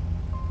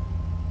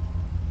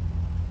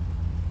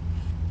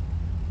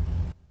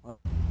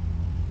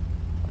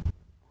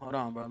 Hold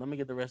on, bro. Let me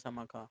get the rest of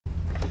my car.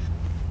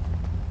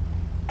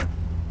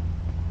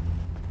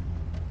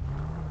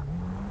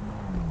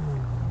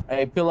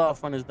 Hey, peel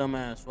off on his dumb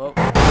ass,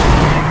 folks.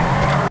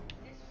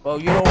 Well,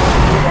 you don't want to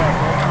do that,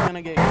 folks. You're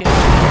gonna get killed.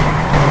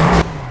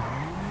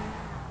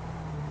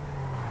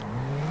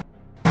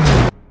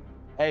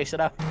 Hey,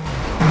 should I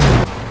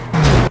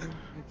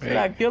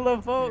kill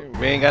him, folks?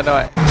 We ain't got no.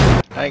 I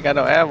ain't got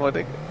no ammo,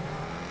 nigga.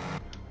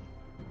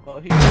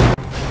 Well,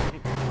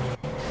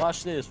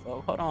 watch this,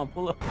 folks. Hold on,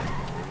 pull up.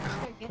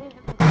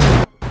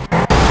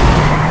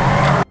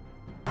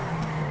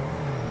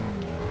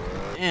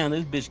 Damn,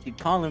 this bitch keep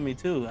calling me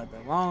too at the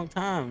wrong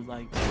times.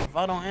 Like, if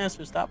I don't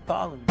answer, stop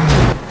calling me.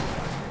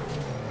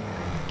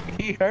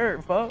 He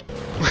hurt, folks.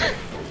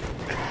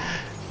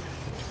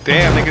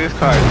 Damn, nigga, this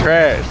car is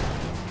trash.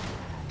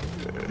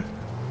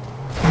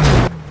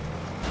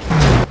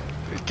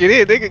 Get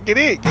in, nigga, get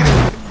in.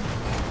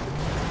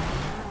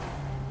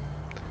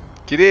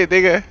 Get in,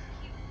 nigga.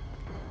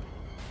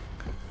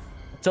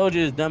 I told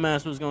you his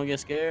dumbass was gonna get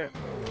scared.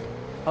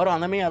 Hold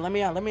on, let me out. Hold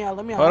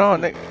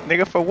on,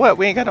 nigga, for what?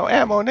 We ain't got no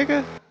ammo,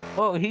 nigga.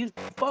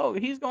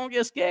 He's gonna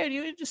get scared.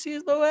 You just see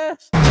his little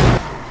ass.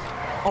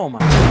 Oh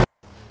my.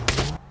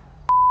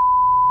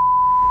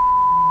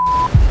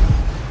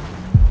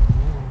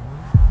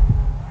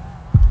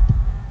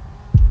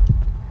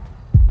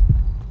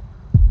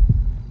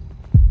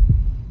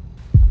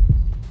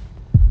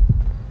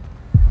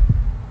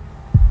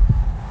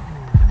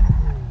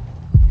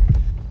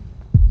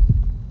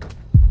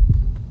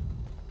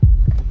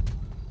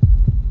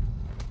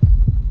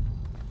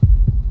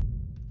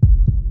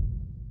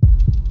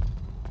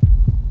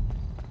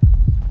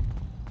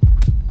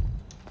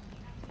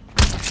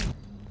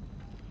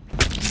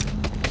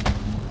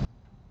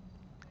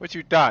 What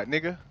you thought,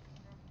 nigga?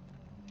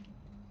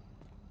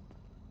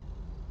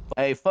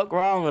 Hey, fuck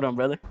wrong with him,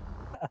 brother.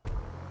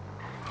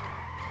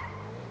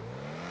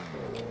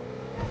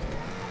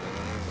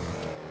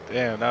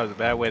 Damn, that was a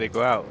bad way to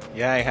go out.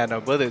 Yeah, I ain't had no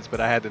bullets, but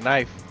I had the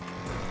knife.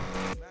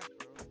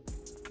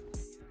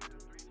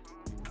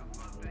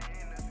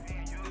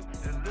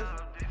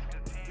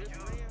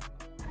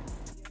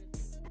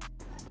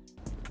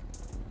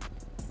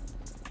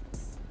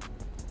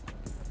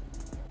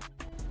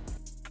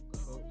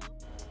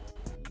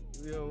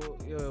 Yo,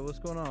 what's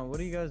going on? What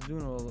are you guys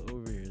doing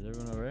over here? Is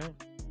everyone alright?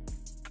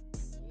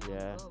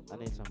 Yeah, I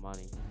need some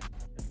money.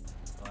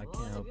 Oh, I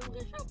can't help you.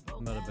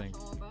 I'm not a bank.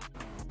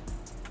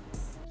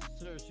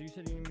 Sir, so you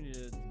said you need me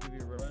to give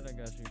you a ride? I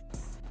got you.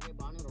 Yeah,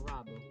 but I need a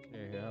ride, bro.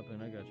 Here, hop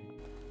in. I got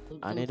you.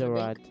 I need a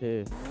ride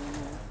too.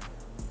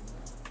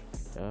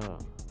 Oh.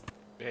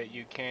 Bet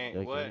you can't.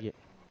 Okay, What? yeah.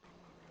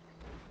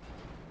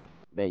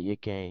 Bet you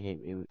can't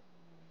hit me.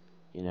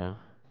 You know.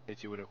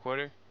 Hit you with a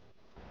quarter?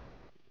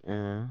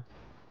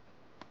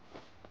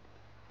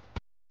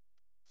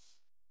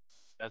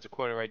 That's a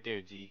quarter right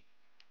there, G.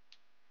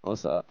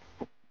 What's up?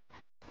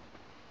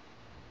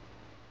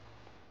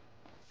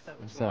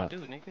 What you wanna do,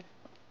 nigga?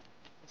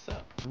 What's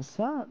up? What's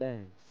up,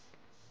 then?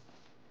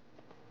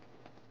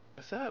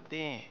 What's up,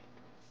 then?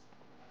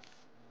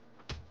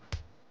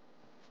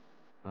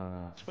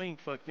 Swing,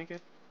 fuck, nigga.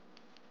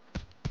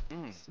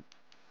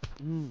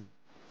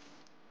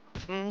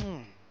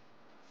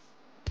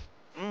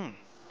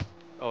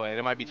 Oh, and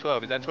it might be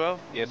 12. Is that 12?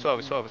 Yeah, 12.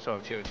 It's 12. It's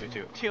 12. Chill.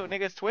 Chill,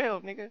 nigga. It's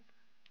 12, nigga.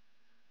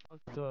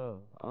 What's 12?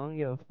 I don't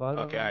give a fuck.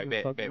 Okay, alright,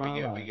 bet. We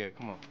life. good.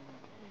 Come on.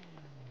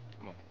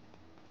 Come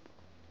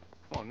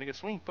on, nigga.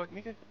 Swing, fuck,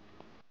 nigga.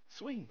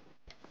 Swing.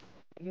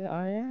 Yeah,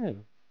 I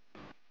am.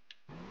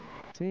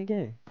 Swing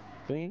again.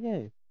 Swing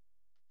again.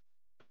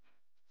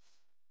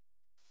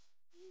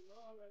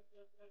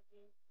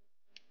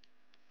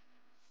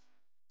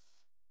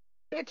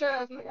 Bitch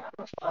ass nigga.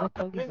 How the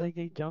fuck is they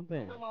keep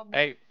jumping?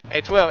 Hey,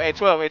 hey, 12, hey,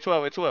 12, hey,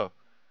 12, hey, 12.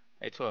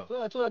 Hey, 12.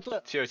 12.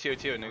 Chill, I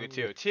nigga, don't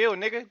chill. get. Chill,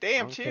 nigga. I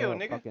Damn, don't care chill,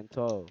 about nigga. fucking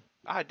 12.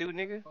 I do,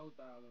 nigga.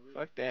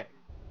 Fuck that.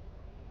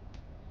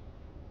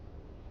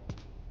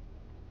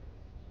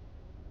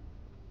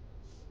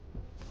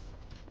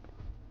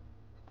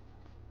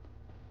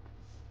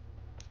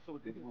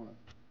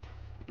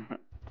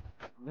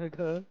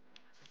 Nigga.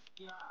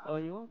 Oh,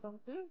 you want some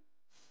too?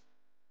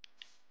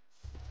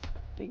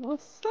 Nigga,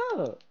 what's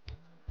up?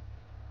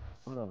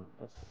 Hold on.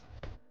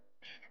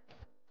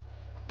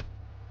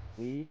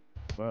 We,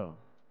 bro.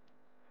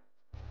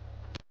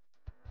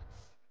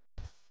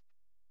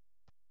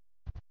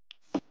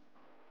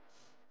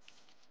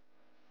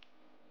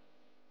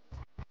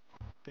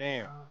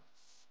 Damn.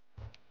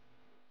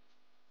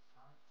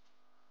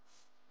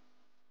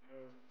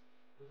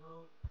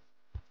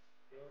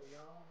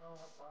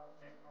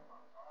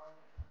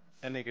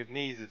 That nigga's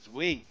knees is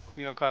weak.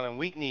 We gonna call him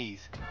weak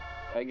knees.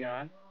 Hey,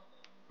 guy.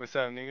 What's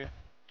up, nigga?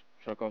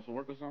 Should I call some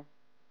work or something?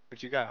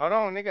 What you got? Hold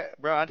on, nigga.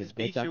 Bro, I just Bitch,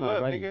 beat I'm you not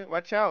up, ready. nigga.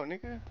 Watch out,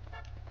 nigga.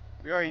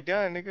 We already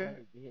done, nigga.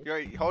 You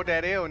already hold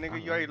that L,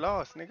 nigga. You already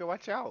lost, nigga.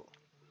 Watch out.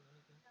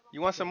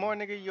 You want some more,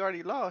 nigga? You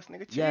already lost,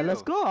 nigga. Chill. Yeah,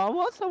 let's go. I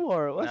want some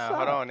more. What's Nah, up?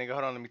 hold on, nigga.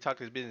 Hold on. Let me talk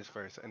this business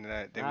first, and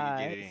then we can I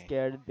get it ain't in.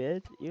 scared,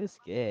 bitch. You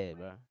scared,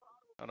 bro.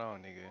 Hold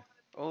on, nigga.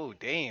 Oh,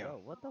 damn.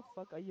 Bro, what the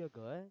fuck are you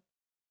good?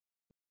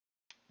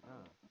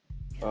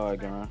 Alright,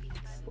 guy.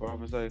 What I'm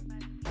gonna say?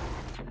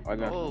 I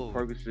got Oh,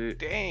 some Percocet,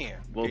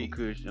 damn. Bubble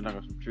Kush, and I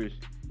got some Trish.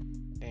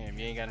 Damn,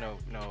 you ain't got no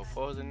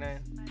pose in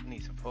that? I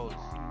need some pose.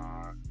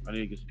 Nah, I need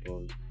to get some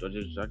clothes.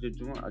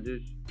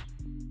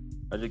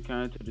 I just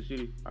came to the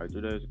city. Alright,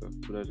 2 days ago.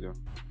 2 days ago.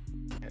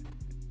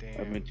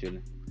 Damn. I've been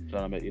chilling.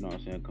 Trying to make, you know what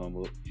I'm saying, come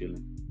up,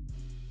 chilling.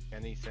 I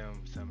need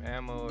some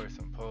ammo or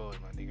some pose,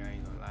 my nigga. I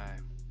ain't gonna lie.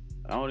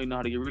 I don't even know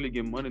how to really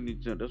get money in these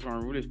jump. That's why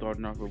I'm really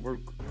starting off with work.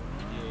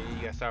 Yeah,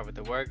 you gotta start with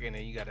the work, and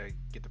then you gotta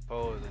get the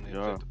pose, and then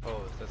flip the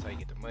pose. That's how you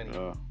get the money.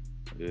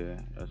 Yeah,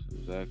 that's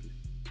exactly.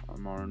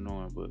 I'm already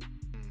knowing, but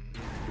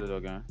good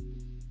up, gang.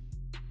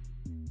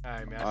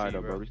 Alright, man. Alright,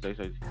 though, bro. Stay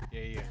safe.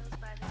 Yeah.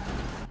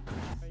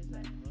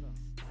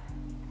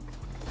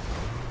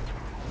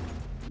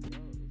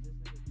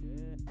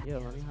 Yo,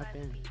 let me hop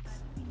in.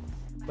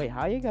 Wait,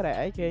 how you got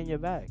an AK in your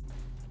bag?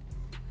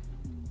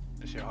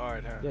 That shit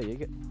hard, huh? Yeah, you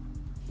get.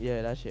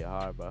 Yeah, that shit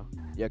hard, bro.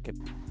 Yeah,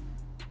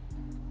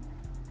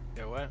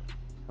 Yeah, what?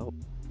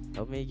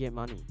 help me get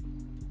money.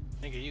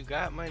 Nigga, you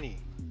got money.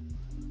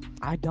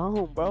 I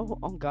don't, bro.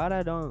 On God,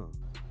 I don't.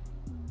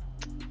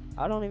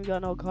 I don't even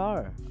got no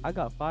car. I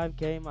got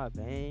 5K in my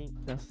bank.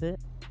 That's it.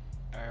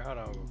 Alright, hold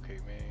on real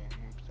quick, man.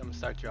 I'm gonna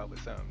start you off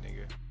with something,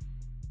 nigga.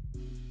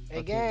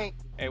 Hey, gang.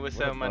 Hey, what's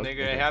up, my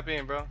nigga? Hey, hop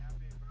in, bro.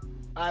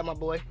 Alright, my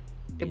boy.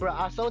 Hey, bro,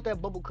 I sold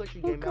that bubble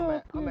cushion game.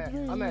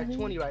 I'm at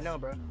 20 right now,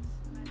 bro.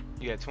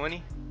 You got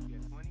 20?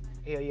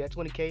 Hell yeah,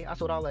 20K. I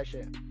sold all that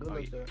shit. Good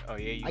luck, sir. Oh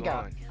yeah, you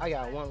I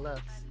got one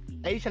left.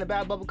 Hey, you seen a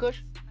bad bubble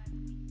cush?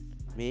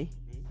 Me?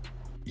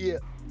 Yeah.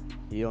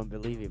 You don't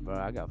believe it, bro.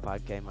 I got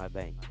 5K in my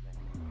bank.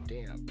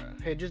 Damn, bro.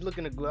 Hey, just look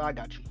in the glove. I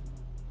got you.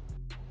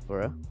 For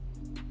real?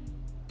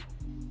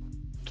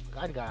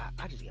 I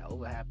just got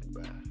over happy,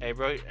 bro. Hey,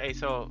 bro. Hey,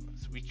 so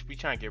we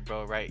trying to get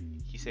bro right.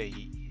 He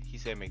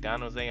said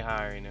McDonald's ain't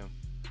hiring him.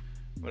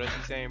 What else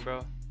you saying,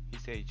 bro? He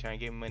said he trying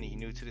to get money. He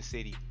new to the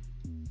city.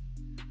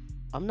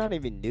 I'm not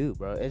even new,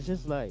 bro. It's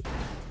just like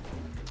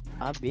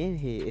I've been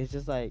here. It's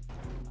just like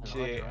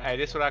Shit. Hey,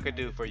 this what I could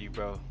do for you,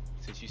 bro.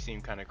 Since you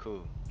seem kind of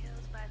cool.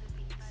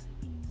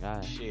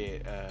 God.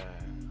 Shit.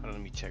 Hold on.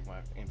 Let me check my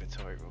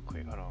inventory real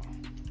quick. Hold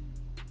on.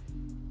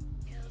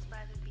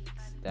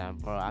 Damn,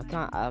 bro.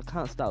 I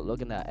can't stop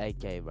looking at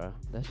AK, bro.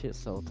 That shit's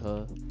so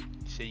tough.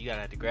 Shit, you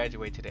gotta have to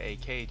graduate to the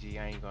AKG.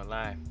 I ain't gonna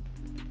lie.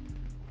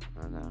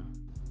 I know.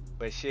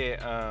 But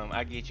shit,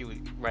 I get you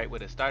right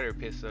with a starter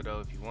pistol though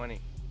if you want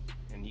it,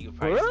 and you can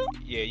probably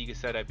you can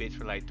sell that bitch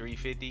for like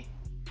 350.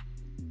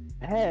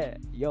 Hey,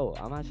 yo,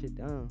 I'm actually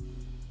done.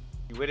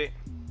 You with it?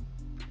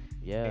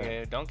 Yeah.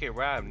 Nigga, don't get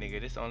robbed,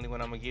 nigga. This the only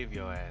one I'm gonna give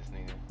your ass,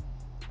 nigga.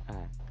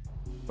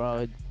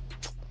 Bro,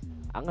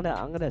 I'm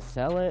gonna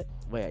sell it.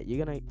 Wait,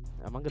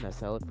 I'm gonna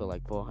sell it for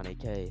like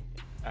 400K.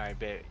 Alright,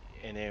 bet.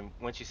 And then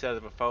once you sell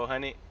it for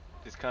 400,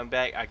 just come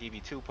back. I'll give you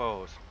 2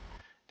 poles.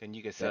 Then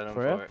you can sell them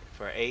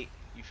for 8.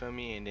 You feel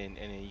me? And then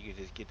you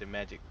can just get the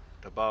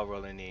ball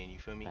rolling in. You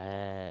feel me?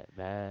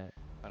 Bad.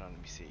 Hold on,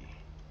 let me see.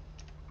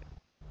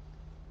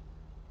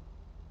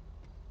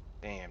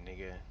 Damn,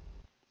 nigga.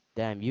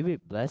 Damn, you be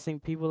blessing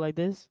people like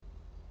this?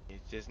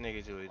 It's just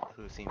niggas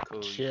who seem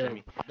cool. Shit, you feel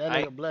me? that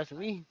nigga blessed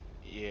me.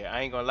 Yeah,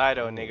 I ain't gonna lie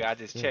though, nigga. I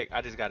just checked.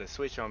 I just got a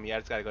switch on me. I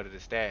just gotta go to the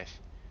stash.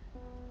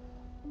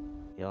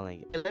 You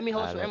only. Hey, let me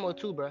hold some ammo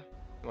too, bro.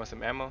 You want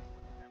some ammo?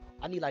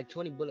 I need like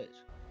 20 bullets.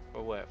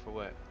 For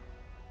what?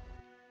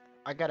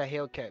 I got a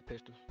Hellcat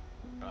pistol.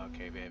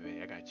 Okay, baby,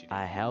 I got you.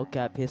 A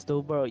Hellcat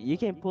pistol, bro. You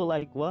can put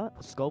like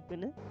what? Scope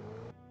in it?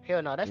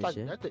 Hell no, that's This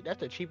like shit? that's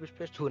the cheapest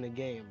pistol in the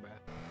game, bro.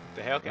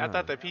 The hell? I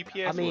thought the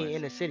PPS I mean, was.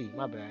 in the city.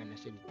 My bad, in the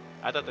city.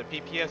 I thought the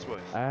PPS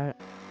was.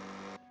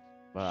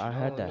 Bro, I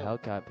heard the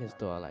Hellcat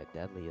pistol are like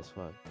deadly as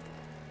fuck.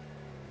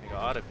 Nigga,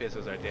 all the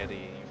pistols are deadly.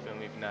 You feel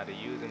me? If you know how to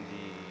use them,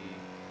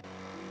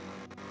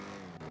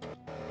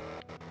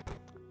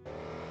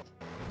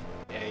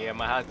 Yeah,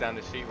 my house down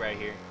the street right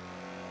here.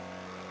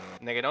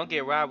 Nigga, don't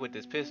get robbed with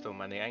this pistol,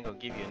 my nigga. I ain't gonna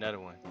give you another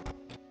one.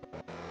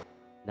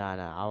 Nah,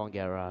 I won't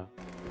get robbed.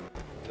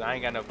 'Cause I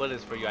ain't got no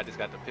bullets for you. I just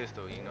got the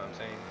pistol. You know what I'm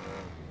saying?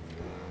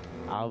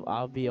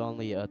 I'll be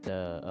only at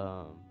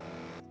the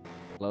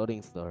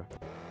clothing store.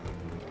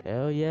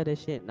 Hell yeah,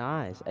 this shit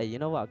nice. Hey, you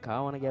know what car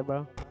I wanna get,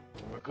 bro?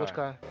 Which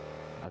car?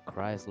 A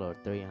Chrysler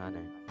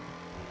 300.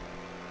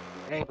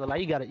 I ain't gonna lie,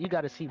 you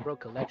gotta see bro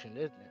collection.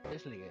 This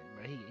nigga,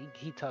 bro,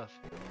 he tough.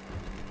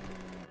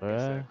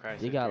 Bruh,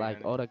 you got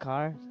like all the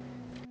cars?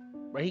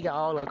 Bro, he got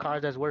all the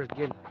cars that's worth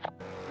getting.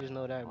 Just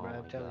know that, bro.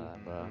 I'm telling you,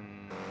 bro.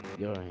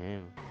 You're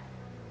him.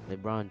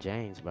 LeBron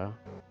James, bro.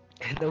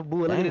 No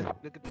bull. Look at this. Damn.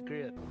 Look at the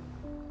crib.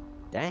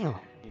 Damn.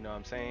 You know what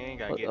I'm saying?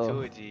 Gotta What get the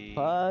to it, G.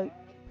 Fuck.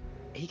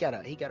 He got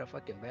a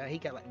fucking bag. He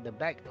got like the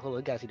back. Hold on,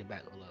 you gotta see the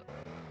back. Hold up.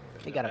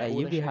 He got a. Hey,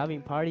 you be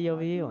having party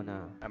over here or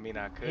nah? I mean,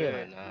 I could.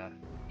 Hell nah.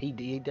 He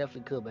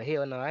definitely could, but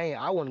hell no,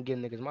 I wouldn't give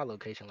niggas my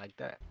location like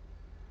that.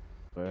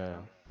 Bruh,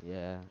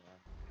 yeah.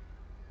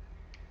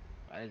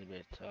 I just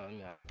bitch telling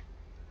me.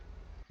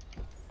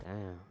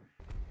 Damn.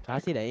 Can I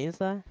see the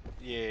inside?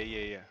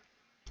 Yeah.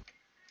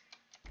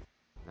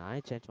 Nah, I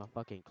ain't changed my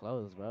fucking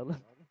clothes, bro.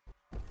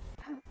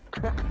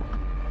 I'll show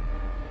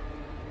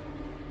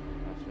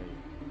you.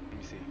 Let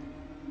me see.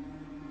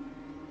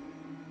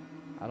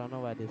 I don't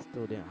know why this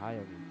still didn't hire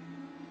me.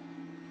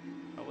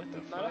 Oh, what the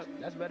No, fuck?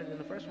 that's better than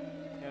the first one.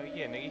 Hell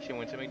yeah, nigga. You should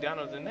went to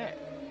McDonald's and that.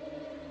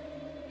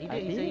 He I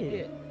did. He said he did.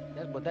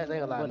 did. That's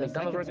ain't a lie. For the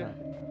McDonald's second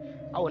burger.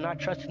 I would not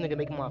trust this nigga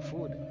making my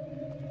food.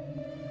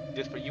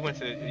 Just for you went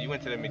to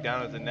the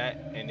McDonald's and that,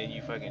 and then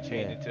you fucking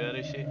changed Yeah. it to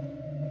other shit.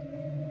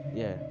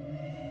 Yeah.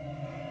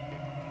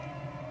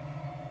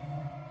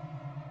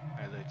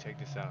 Alright, look, check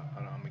this out.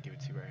 Hold on, I'm gonna give it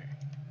to you right here.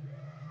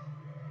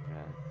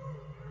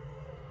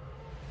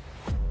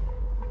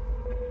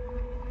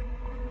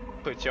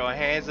 Put your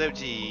hands up,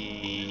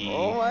 G.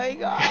 Oh my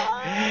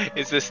god.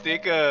 It's a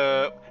stick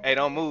up. Hey,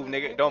 don't move,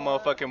 nigga. Don't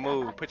motherfucking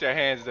move. Put your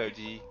hands up,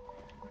 G.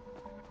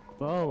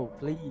 Bro,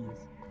 please.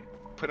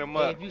 Put them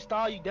Hey, up. if you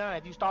stall, you done.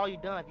 If you stall, you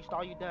done.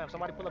 If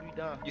somebody pull up, you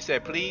done. You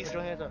said please? Put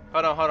your hands up.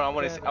 Hold on. I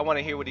Put your hands want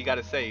to hear what he got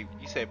to say.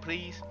 You said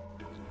please?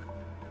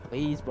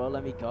 Please, bro,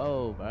 let me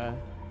go, bro.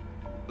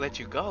 Let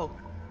you go?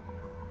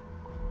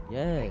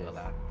 Yes.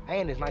 I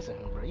ain't as nice as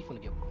him, bro. You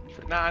finna get.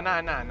 Nah,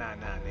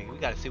 nigga. We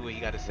gotta see what he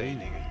gotta say,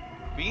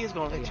 nigga. We is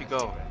gonna let you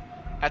go.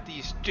 After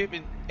you strip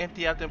and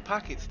empty out them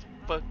pockets,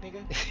 fuck,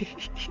 nigga.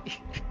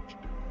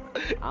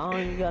 I don't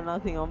even got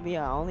nothing on me.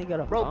 I only got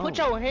a Bro, phone. put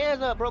your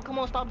hands up, bro. Come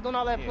on, stop doing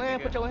all that playing.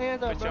 nigga. Put your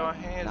hands up, Put bro. your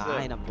hands Nah, up.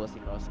 I ain't a pussy,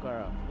 bro. Square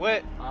up.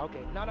 What? Oh, okay.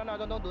 No,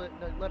 don't do it.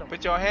 No, let him.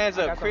 Put your hands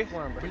I up, got Chris.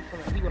 something for him,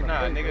 bro. He gonna Nah,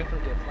 play, bro. nigga. He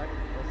finna get fighted.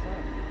 What's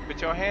up?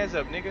 Put your hands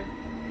up, nigga.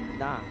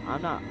 Nah,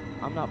 I'm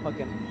not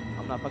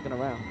fucking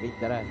around. Beat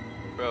that ass.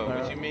 Bro, Square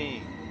what up. you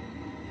mean?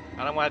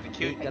 I don't want to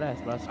kill you. Beat that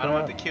ass, bro. I Square don't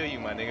want up. to kill you,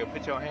 my nigga.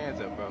 Put your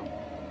hands up, bro.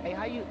 Hey,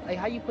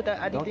 how you put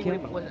that ID Don't thing kill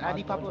in? me. Was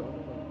ID pop up?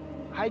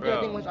 How you do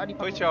that thing when ID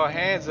pop Put up? your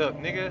hands up,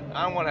 nigga.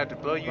 I don't want to have to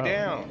blow you Bro.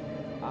 down.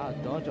 I'll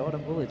dodge all the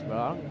bullets, bro.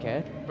 I don't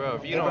care. Bro,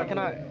 if you Hey, bro, don't, can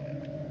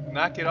I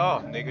knock it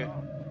off, nigga.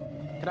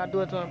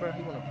 do it to him, bro?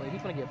 He wanna play. He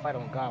finna get fight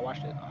on God.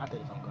 Watch this. I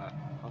think it's on God.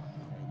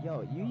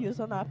 Yo, you use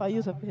a knife, I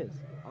use a fist.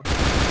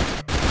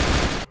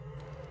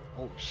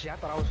 Oh shit! I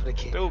thought I was finna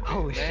get. Stupid,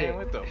 Oh man. shit!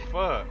 What the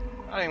fuck?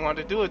 I didn't want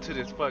to do it to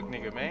this fuck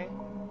nigga, man.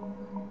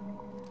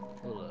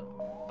 Hold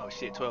up. Oh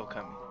shit, 12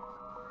 coming.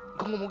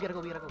 Come on, we gotta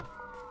go.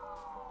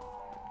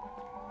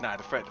 Nah,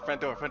 the front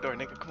door,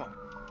 nigga. Come on.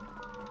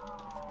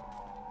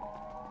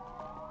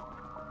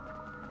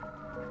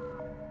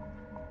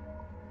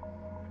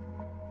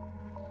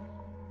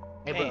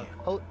 Hey, Damn.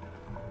 bro.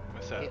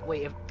 What's up?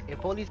 Wait, if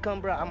police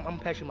come, bro, I'm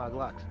patching my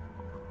Glocks.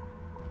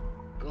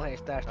 Go ahead and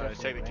stash that.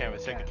 Check the camera.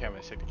 Check the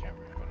camera.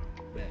 Hold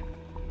on. Bet.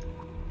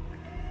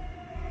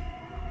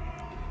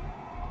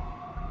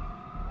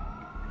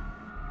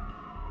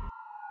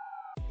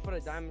 Put a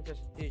diamond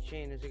test to your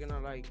chain. Is it gonna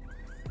like?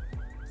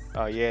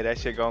 Oh yeah, that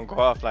shit gonna go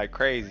off like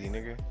crazy,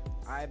 nigga.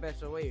 I bet.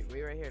 So wait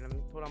right here. Let me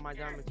put on my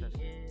diamond test.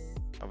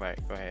 All right,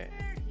 go ahead.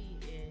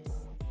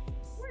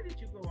 Where did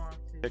you go on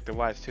to? Check the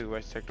watch too.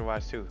 Let's check the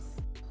watch too.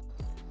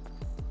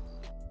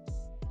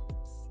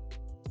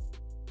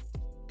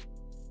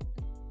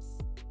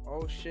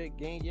 Oh shit,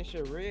 gang, your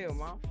shit real.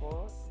 My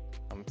fault.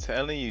 I'm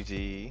telling you,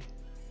 G.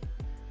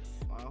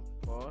 My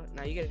fault.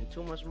 Now you getting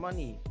too much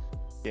money.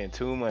 Getting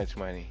too much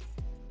money.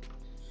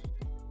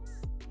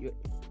 You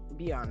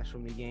be honest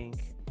with me, gang.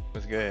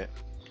 What's good?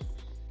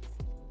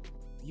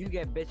 You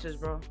get bitches,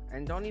 bro,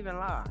 and don't even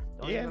lie.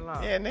 Don't even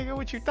lie. Yeah, nigga,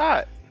 what you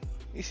thought?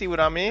 You see what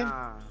I'm in?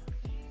 Nah.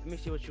 Let me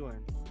see what you in.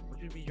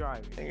 What you be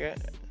driving? Nigga,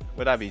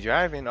 would I be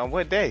driving on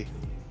what day?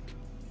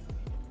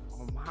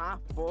 On my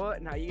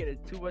fault. Now you getting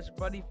too much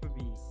money for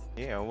me.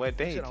 Yeah, on what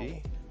day, said on G?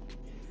 what?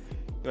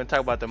 You wanna talk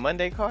about the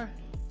Monday car?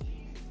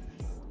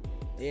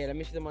 Yeah, let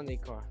me see the Monday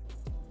car.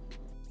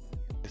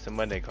 It's a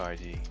Monday car,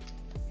 G.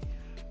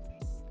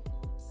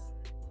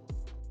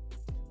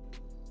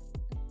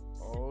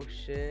 Oh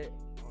shit.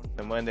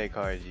 The Monday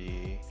car,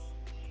 G.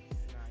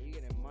 Nah, you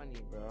getting money,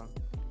 bro.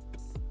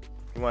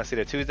 You wanna see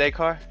the Tuesday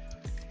car?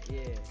 Yeah.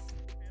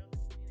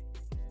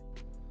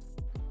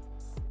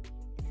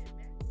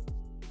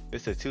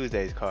 This is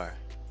Tuesday's car.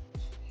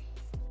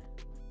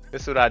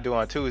 This is what I do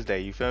on Tuesday,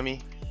 you feel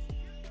me?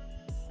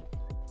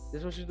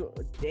 This what you do?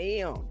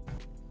 Damn.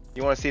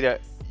 You wanna see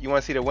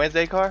the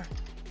Wednesday car?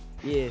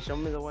 Yeah, show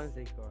me the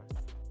Wednesday car.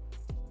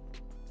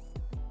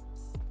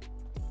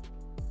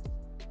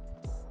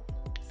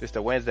 This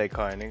the Wednesday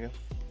car, nigga.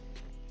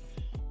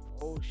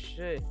 Oh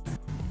shit.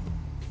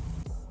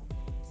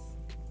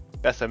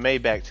 That's a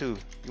Maybach too.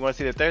 You wanna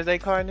see the Thursday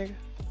car, nigga?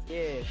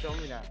 Yeah, show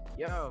me that.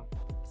 Yo,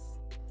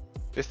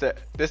 This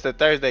the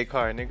Thursday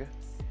car, nigga.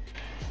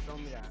 show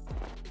me that.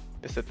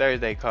 This the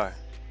Thursday car.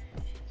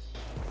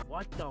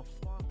 What the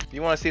fuck?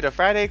 You wanna see the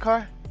Friday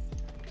car?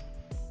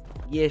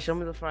 Yeah, show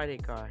me the Friday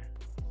car.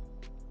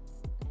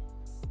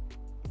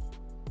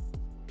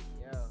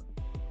 Yo.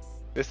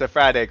 This the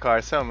Friday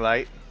car, something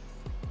like.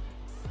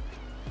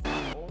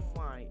 Oh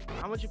my.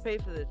 How much you pay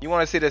for this? You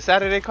wanna see the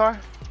Saturday car?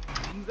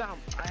 You got.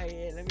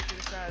 Yeah, let me see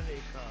the Saturday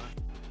car.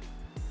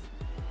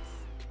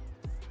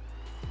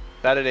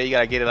 Saturday you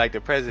gotta get it like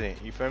the president,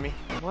 you feel me?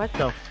 What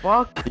the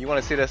fuck? You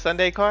wanna see the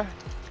Sunday car?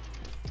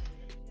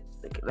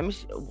 Let me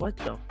see. What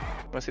the?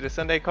 Wanna see the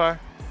Sunday car?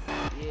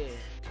 Yeah.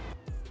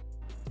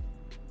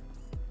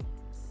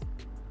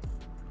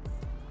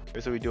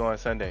 This is what we do on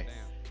Sunday.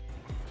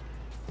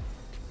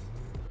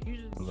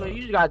 So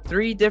you just got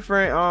three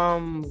different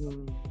Rolls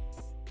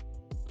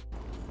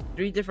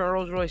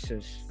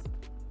Royces.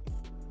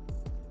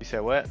 You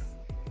said what?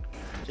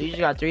 So you just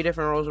got three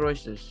different Rolls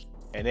Royces.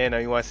 And then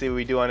you wanna see what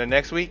we do on the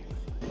next week?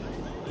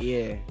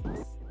 Yeah.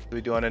 What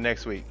we do on the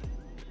next week?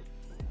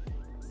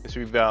 This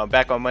will be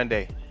back on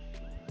Monday.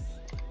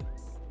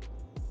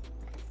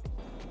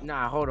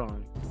 Nah, hold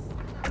on.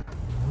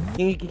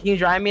 Can you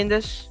drive me in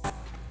this? You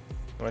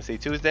wanna see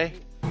Tuesday?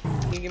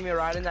 Can you give me a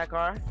ride in that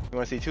car? You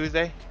wanna see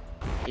Tuesday?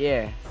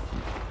 Yeah.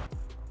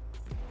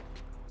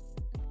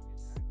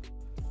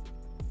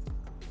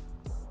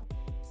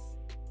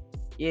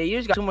 Yeah, you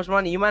just got too much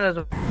money. You might as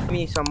well give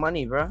me some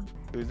money, bro.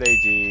 Tuesday,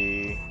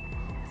 G.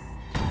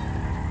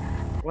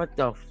 What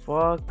the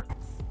fuck?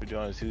 We're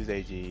doing on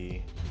Tuesday,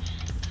 G.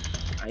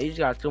 You just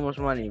got too much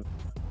money.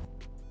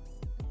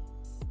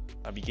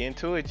 I'll be getting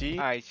to it, G.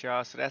 Alright,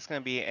 y'all. So that's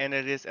going to be the end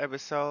of this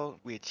episode.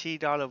 We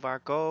achieved all of our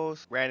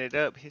goals, ran it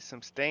up, hit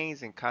some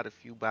stains, and caught a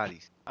few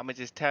bodies. I'm going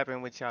to just tap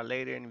in with y'all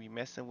later and be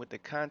messing with the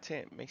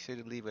content. Make sure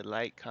to leave a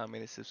like,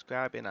 comment, and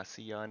subscribe, and I'll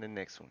see y'all in the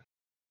next one.